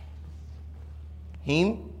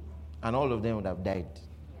 him and all of them would have died.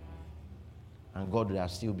 And God would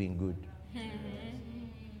have still been good.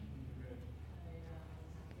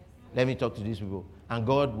 Let me talk to these people. And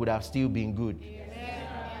God would have still been good. Yes,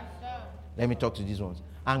 Let me talk to these ones.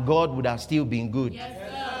 And God would have still been good. yes,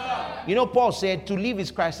 sir. You know, Paul said, to live is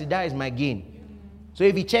Christ, to die is my gain. So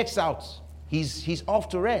if he checks out, he's off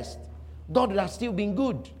to rest. God would have still been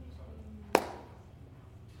good.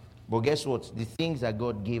 But guess what? The things that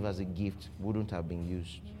God gave as a gift wouldn't have been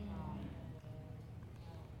used.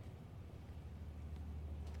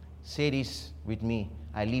 Say this with me.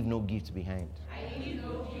 I leave no gift behind. I leave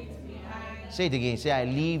no gift behind. Say it again. Say, I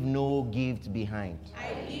leave no gift behind.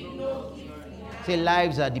 I leave no gift behind. Say,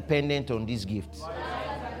 lives are dependent on these gifts.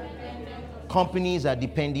 Companies are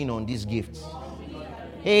depending on these gifts.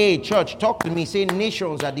 Hey, church, talk to me. Say,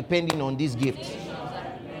 nations are depending on these gifts.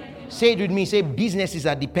 Say it with me. Say, businesses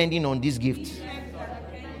are depending on these gifts.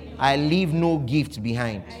 I leave no gift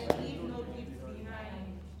behind.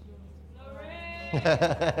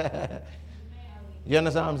 You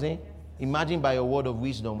understand what I'm saying? Imagine by your word of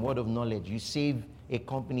wisdom, word of knowledge, you save a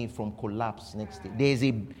company from collapse next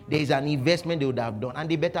day. There's an investment they would have done, and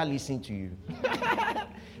they better listen to you.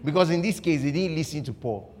 Because in this case, they didn't listen to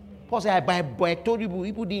Paul. Paul said, I told you,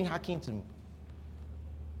 people didn't hack into me.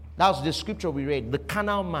 That was the scripture we read. The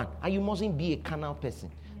carnal man. And you mustn't be a carnal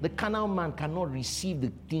person. The carnal man cannot receive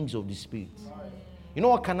the things of the Spirit. You know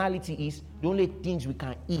what carnality is? The only things we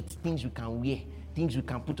can eat, things we can wear, things we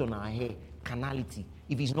can put on our hair. Carnality.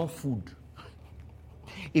 If it's not food,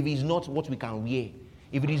 if it's not what we can wear,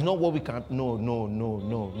 if it is not what we can,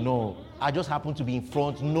 no. I just happen to be in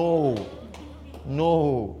front. No.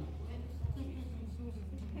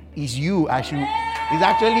 It's you. It's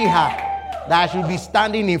actually her that I should be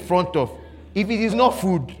standing in front of. If it is not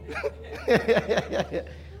food. Do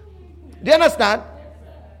you understand?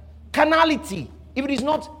 Carnality. If it is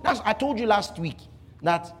not, I told you last week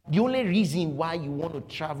that the only reason why you want to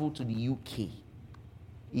travel to the UK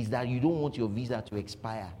is that you don't want your visa to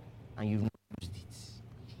expire and you've not used it.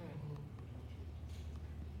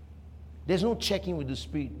 There's no checking with the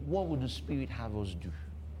Spirit. What would the Spirit have us do?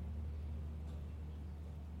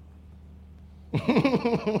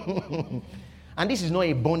 And this is not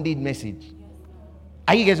a bonded message.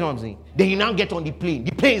 Are you getting what I'm saying? Then you now get on the plane.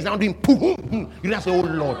 The plane is now doing boom. You now say, oh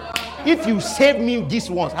Lord, if you save me this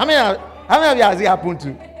once, how many of you has it happened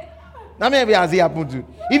to? How many of you has it happened to?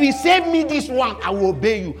 If you save me this one, I will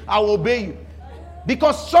obey you. I will obey you.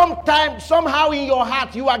 Because somehow in your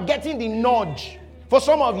heart, you are getting the nudge. For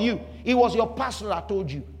some of you, it was your pastor that told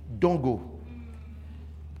you, don't go.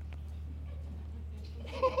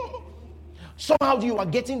 Somehow you are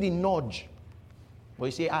getting the nudge. But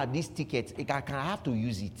you say, this ticket, I have to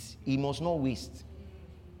use it. It must not waste.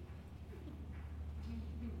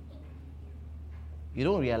 You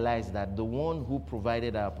don't realize that the one who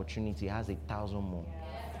provided that opportunity has 1,000 more.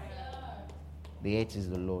 The earth is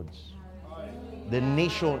the Lord's. The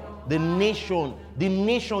nation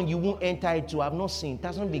you won't enter into, I've not seen. It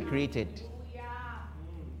hasn't been created.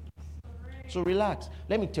 So relax.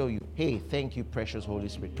 Let me tell you. Hey, thank you, precious Holy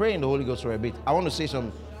Spirit. Pray in the Holy Ghost for a bit. I want to say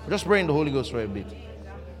something. Just pray in the Holy Ghost for a bit.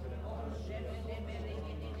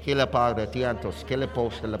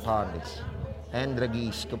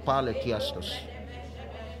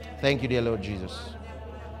 Thank you, dear Lord Jesus.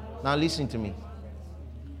 Now listen to me.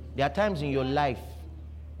 There are times in your life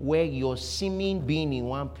where you're seeming being in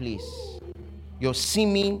one place, you're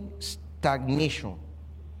seeming stagnation.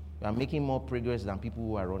 You are making more progress than people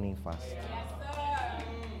who are running fast.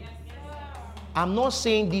 I'm not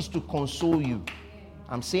saying this to console you.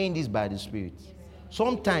 I'm saying this by the Spirit.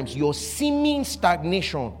 Sometimes your seeming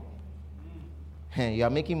stagnation, you are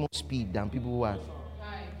making more speed than people who are.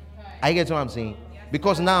 I get what I'm saying?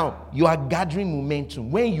 Because now you are gathering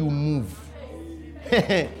momentum. When you move,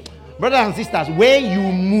 brothers and sisters, when you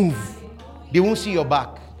move, they won't see your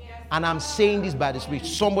back. And I'm saying this by the Spirit.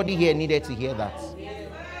 Somebody here needed to hear that.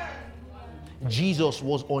 Jesus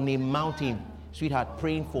was on a mountain, sweetheart,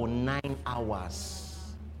 praying for 9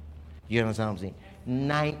 hours. You understand what I'm saying?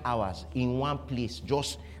 9 hours in one place.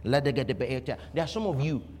 Just let them get the better. There are some of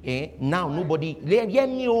you, now nobody, hear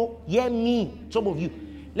me. Some of you,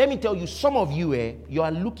 let me tell you, some of you, you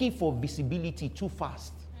are looking for visibility too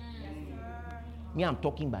fast. Me, I'm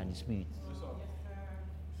talking by the Spirit.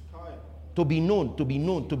 To be known.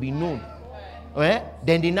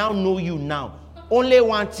 Then they now know you now. Only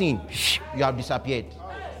one thing, you have disappeared.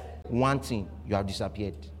 One thing, you have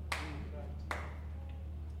disappeared.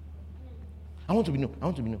 I want to be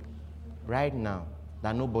known. Right now,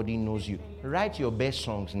 that nobody knows you. Write your best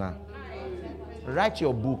songs now. Write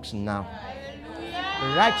your books now.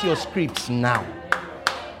 Write your scripts now.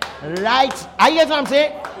 Right? Are you getting what I'm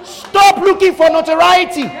saying? Stop looking for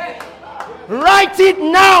notoriety. Write it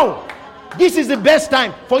now. This is the best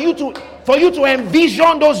time for you to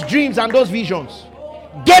envision those dreams and those visions.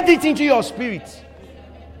 Get it into your spirit.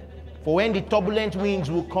 For when the turbulent winds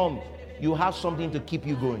will come, you have something to keep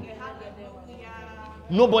you going.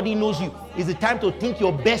 Nobody knows you. It's the time to think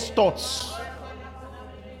your best thoughts.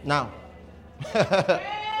 Now.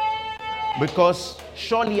 Because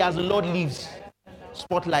surely as the Lord lives,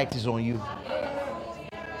 spotlight is on you.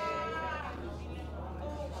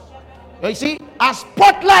 You see, as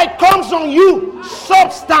spotlight comes on you,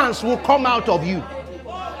 substance will come out of you.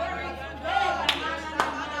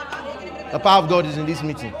 The power of God is in this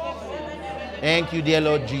meeting. Thank you, dear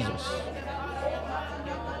Lord Jesus.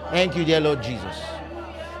 Thank you, dear Lord Jesus.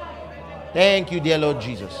 Thank you, dear Lord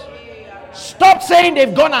Jesus. Stop saying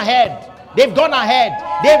they've gone ahead. They've gone ahead.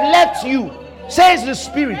 They've left you, says the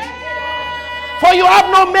Spirit. For you have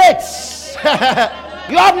no mates.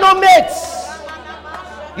 You have no mates.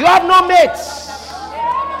 You have no mates.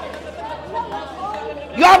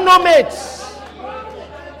 You have no mates.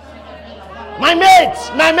 My mates.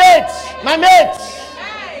 My mates. My mates.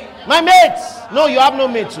 My mates. No, you have no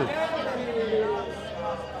mates. The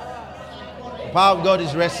power of God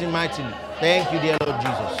is resting mightily. Thank you, dear Lord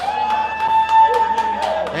Jesus.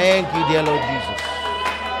 Thank you, dear Lord Jesus.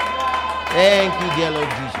 Thank you, dear Lord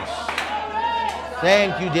Jesus.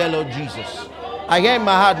 Thank you, dear Lord Jesus. I hear in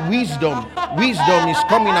my heart wisdom. Wisdom is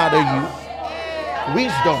coming out of you.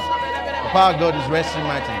 Wisdom. The power of God is resting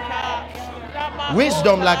mightily.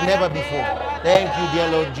 Wisdom like never before. Thank you, dear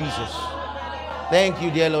Lord Jesus. Thank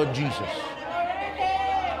you, dear Lord Jesus.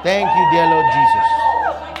 Thank you, dear Lord Jesus.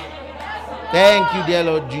 Thank you, dear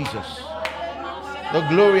Lord Jesus. The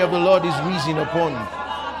glory of the Lord is risen upon you.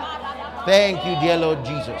 Thank you, dear Lord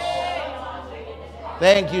Jesus.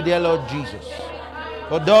 Thank you, dear Lord Jesus.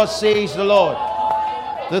 For thus says the Lord,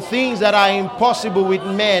 the things that are impossible with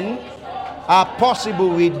men are possible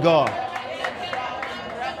with God.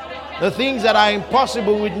 The things that are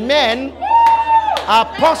impossible with men are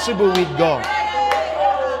possible with God.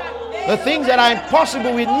 The things that are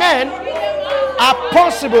impossible with men are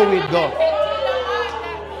possible with God.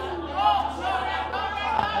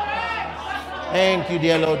 Thank you,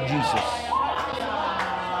 dear Lord Jesus.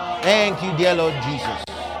 Thank you, dear Lord Jesus.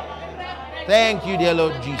 Thank you, dear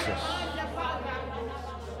Lord Jesus.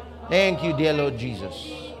 Thank you, dear Lord Jesus.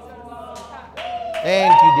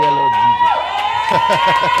 Thank you, dear Lord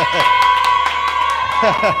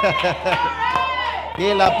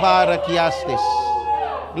Jesus.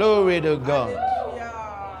 Glory to God.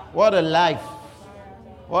 What a life.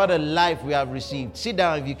 What a life we have received. Sit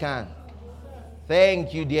down if you can.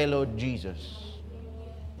 Thank you, dear Lord Jesus.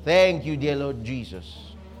 Thank you, dear Lord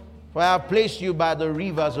Jesus. For I have placed you by the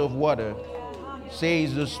rivers of water,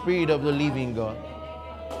 says the Spirit of the living God.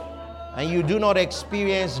 And you do not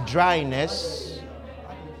experience dryness,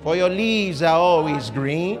 for your leaves are always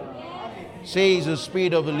green, says the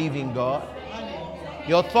Spirit of the living God.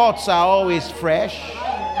 Your thoughts are always fresh,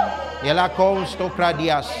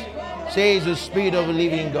 says the Spirit of the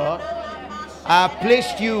living God. I have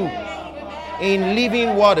placed you in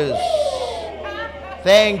living waters.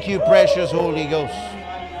 Thank you, precious Holy Ghost.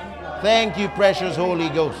 Thank you, precious Holy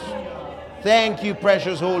Ghost. Thank you,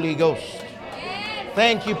 precious Holy Ghost.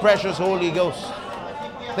 Thank you, precious Holy Ghost.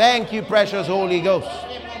 Thank you, precious Holy Ghost.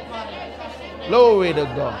 Glory to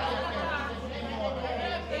God.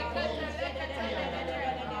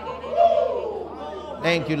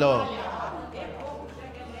 Thank you, Lord.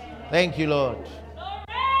 Thank you, Lord.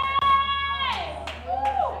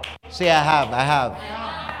 Say, I have.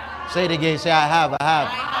 Say it again. Say, I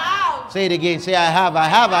have. Say it again. Say, I have.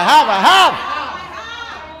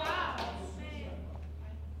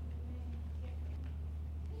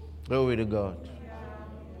 Glory to God.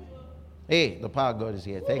 Hey, the power of God is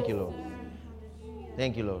here. Thank you, Lord.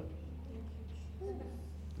 Thank you, Lord.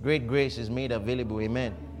 Great grace is made available.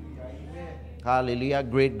 Amen. Hallelujah.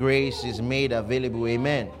 Great grace is made available.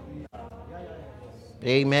 Amen.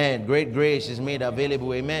 Amen. Great grace is made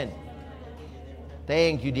available. Amen.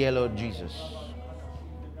 Thank you, dear Lord Jesus.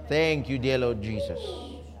 Thank you, dear Lord Jesus.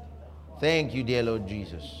 Thank you, dear Lord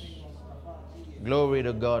Jesus. Glory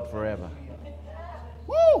to God forever.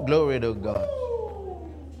 Woo! Glory to God.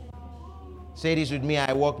 Say this with me.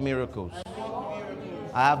 I work miracles.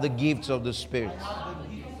 I have the gifts of the Spirit.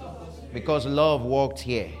 Because love walked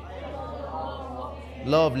here.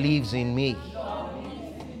 Love lives in me.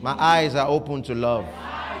 My eyes are open to love.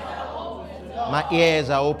 My ears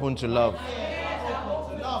are open to love.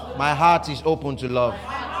 My heart is open to love.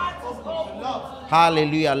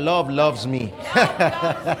 Hallelujah. Love loves me.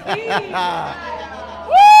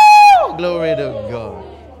 Woo! Oh, glory to God.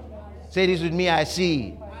 Say this with me. I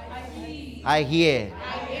see. I hear.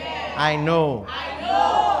 I know.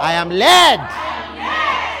 I am led.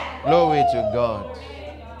 Glory to God.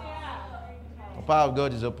 The power of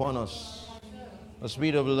God is upon us. The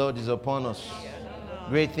Spirit of the Lord is upon us.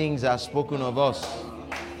 Great things are spoken of us.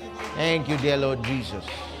 Thank you, dear Lord Jesus.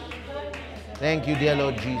 Thank you, dear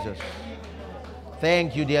Lord Jesus.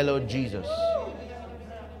 Thank you, dear Lord Jesus.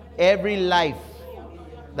 Every life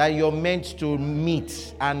that you're meant to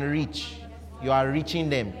meet and reach, you are reaching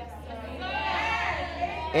them.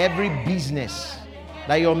 Every business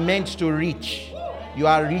that you're meant to reach, you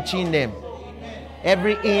are reaching them.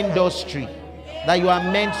 Every industry that you are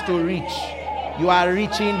meant to reach, you are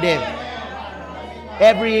reaching them.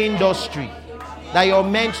 Every industry that you're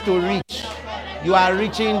meant to reach, you are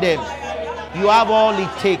reaching them. You have all it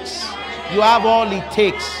takes. You have all it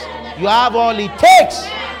takes. You have all it takes.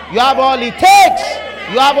 You have all it takes.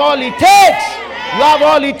 You have all it takes. You have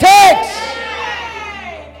all it takes.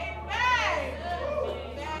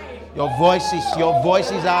 Your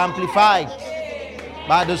voices are amplified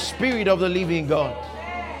by the Spirit of the living God.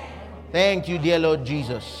 Thank you, dear Lord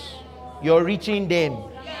Jesus. You're reaching them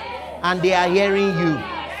and they are hearing you.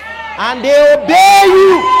 And they obey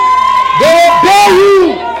you. They obey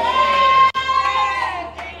you.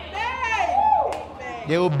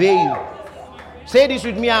 They obey you. Say this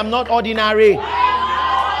with me. I'm not ordinary.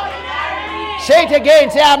 Say it again.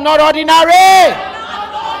 Say, I'm not ordinary.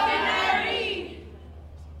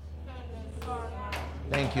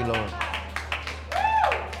 Thank you, Lord.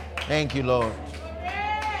 Thank you, Lord.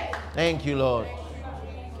 Thank you, Lord.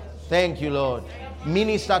 Thank you, Lord.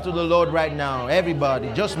 Minister to the Lord right now.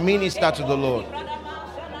 Everybody, just minister to the Lord.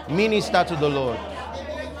 Minister to the Lord.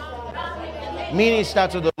 Minister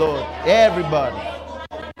to the Lord. Everybody.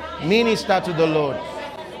 Minister to the Lord.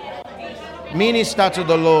 Minister to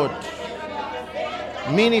the Lord.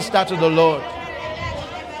 Minister to the Lord.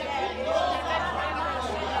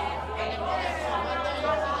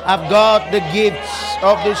 I've got the gifts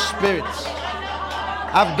of the Spirit.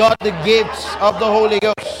 I've got the gifts of the Holy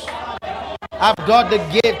Ghost. I've got the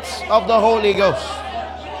gifts of the Holy Ghost.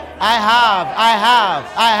 I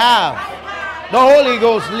have. The Holy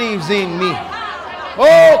Ghost lives in me.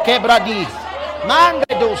 Oh, Kebradi. Mande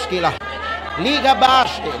doskila. Liga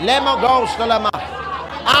bashte. Lemo gostolama.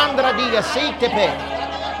 Andra diga sitepe.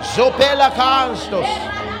 Zopela kanstos.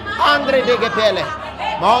 Andre digepele.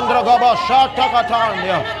 Mondro gobo shota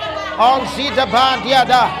katanya. On sita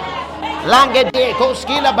bandiada. Lange de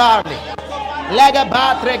koskila barli. Lega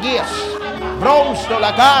batregias. Bronsto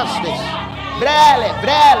la castes. Brele.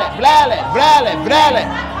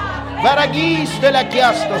 Varagiste la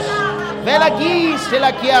chiastos. Velagiste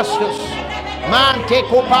la chiastos. Mante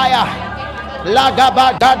copaya.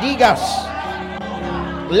 Lagabadadigas.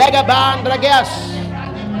 Legabandragas.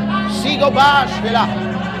 Sigo bashvela.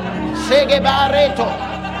 Sege bareto.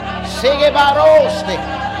 Sege baroste.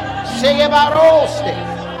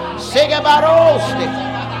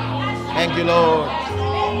 Thank you, Lord.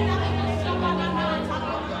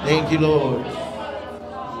 Thank you, Lord.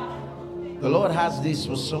 The Lord has this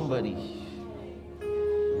for somebody.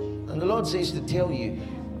 And the Lord says to tell you,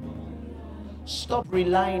 stop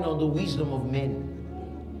relying on the wisdom of men.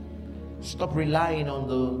 Stop relying on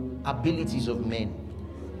the abilities of men.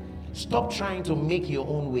 Stop trying to make your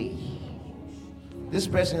own way. This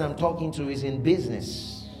person I'm talking to is in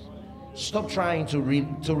business. Stop trying to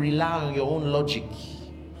rely on your own logic.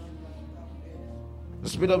 The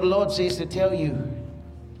Spirit of the Lord says to tell you,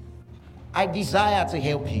 I desire to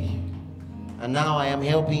help you. And now I am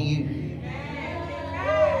helping you.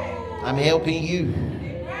 I'm helping you.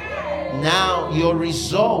 Now your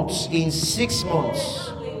results in 6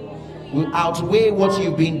 months will outweigh what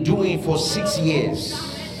you've been doing for 6 years.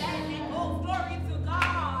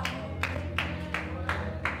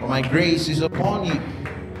 For my grace is upon you.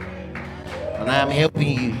 And I am helping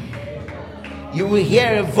you. You will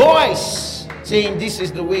hear a voice saying, this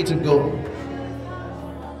is the way to go.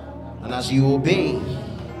 And as you obey,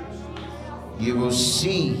 you will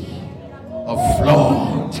see a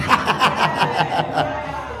flood.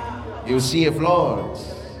 You will see a flood.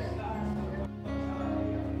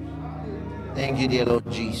 Thank you, dear Lord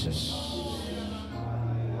Jesus.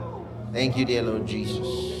 Thank you, dear Lord Jesus.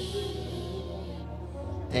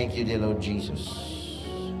 Thank you, dear Lord Jesus.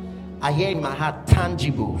 I hear in my heart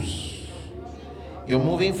tangibles. You're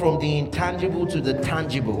moving from the intangible to the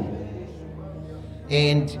tangible.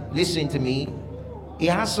 And listen to me, it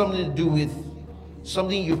has something to do with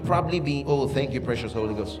something you've probably been, oh, thank you, precious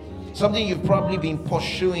Holy Ghost. Something you've probably been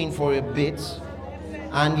pursuing for a bit,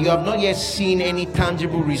 and you have not yet seen any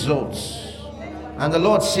tangible results. And the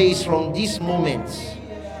Lord says from this moment,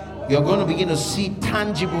 you're going to begin to see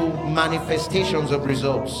tangible manifestations of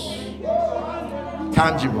results.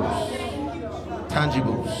 Tangibles.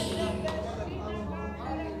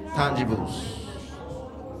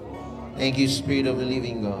 Thank you, Spirit of the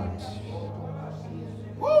living God.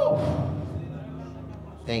 Woo!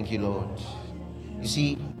 Thank you, Lord. You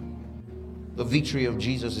see, the victory of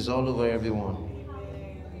Jesus is all over everyone.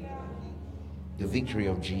 The victory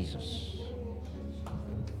of Jesus.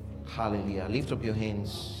 Hallelujah. Lift up your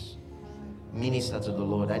hands. Minister to the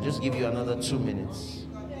Lord. I just give you another 2 minutes.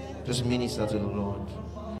 Just minister to the Lord.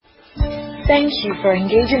 Thank you for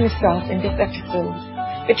engaging yourself in this episode.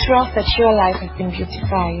 We trust that your life has been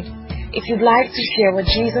beautified. If you'd like to share what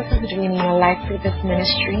Jesus is doing in your life through this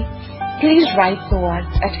ministry, please write to us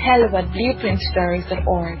at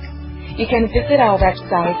hello@blueprintstories.org. You can visit our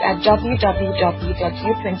website at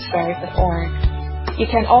www.blueprintstories.org. You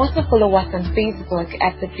can also follow us on Facebook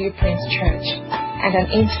at The Blueprint Church and on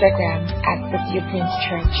Instagram at The Blueprint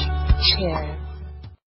Church. Cheers.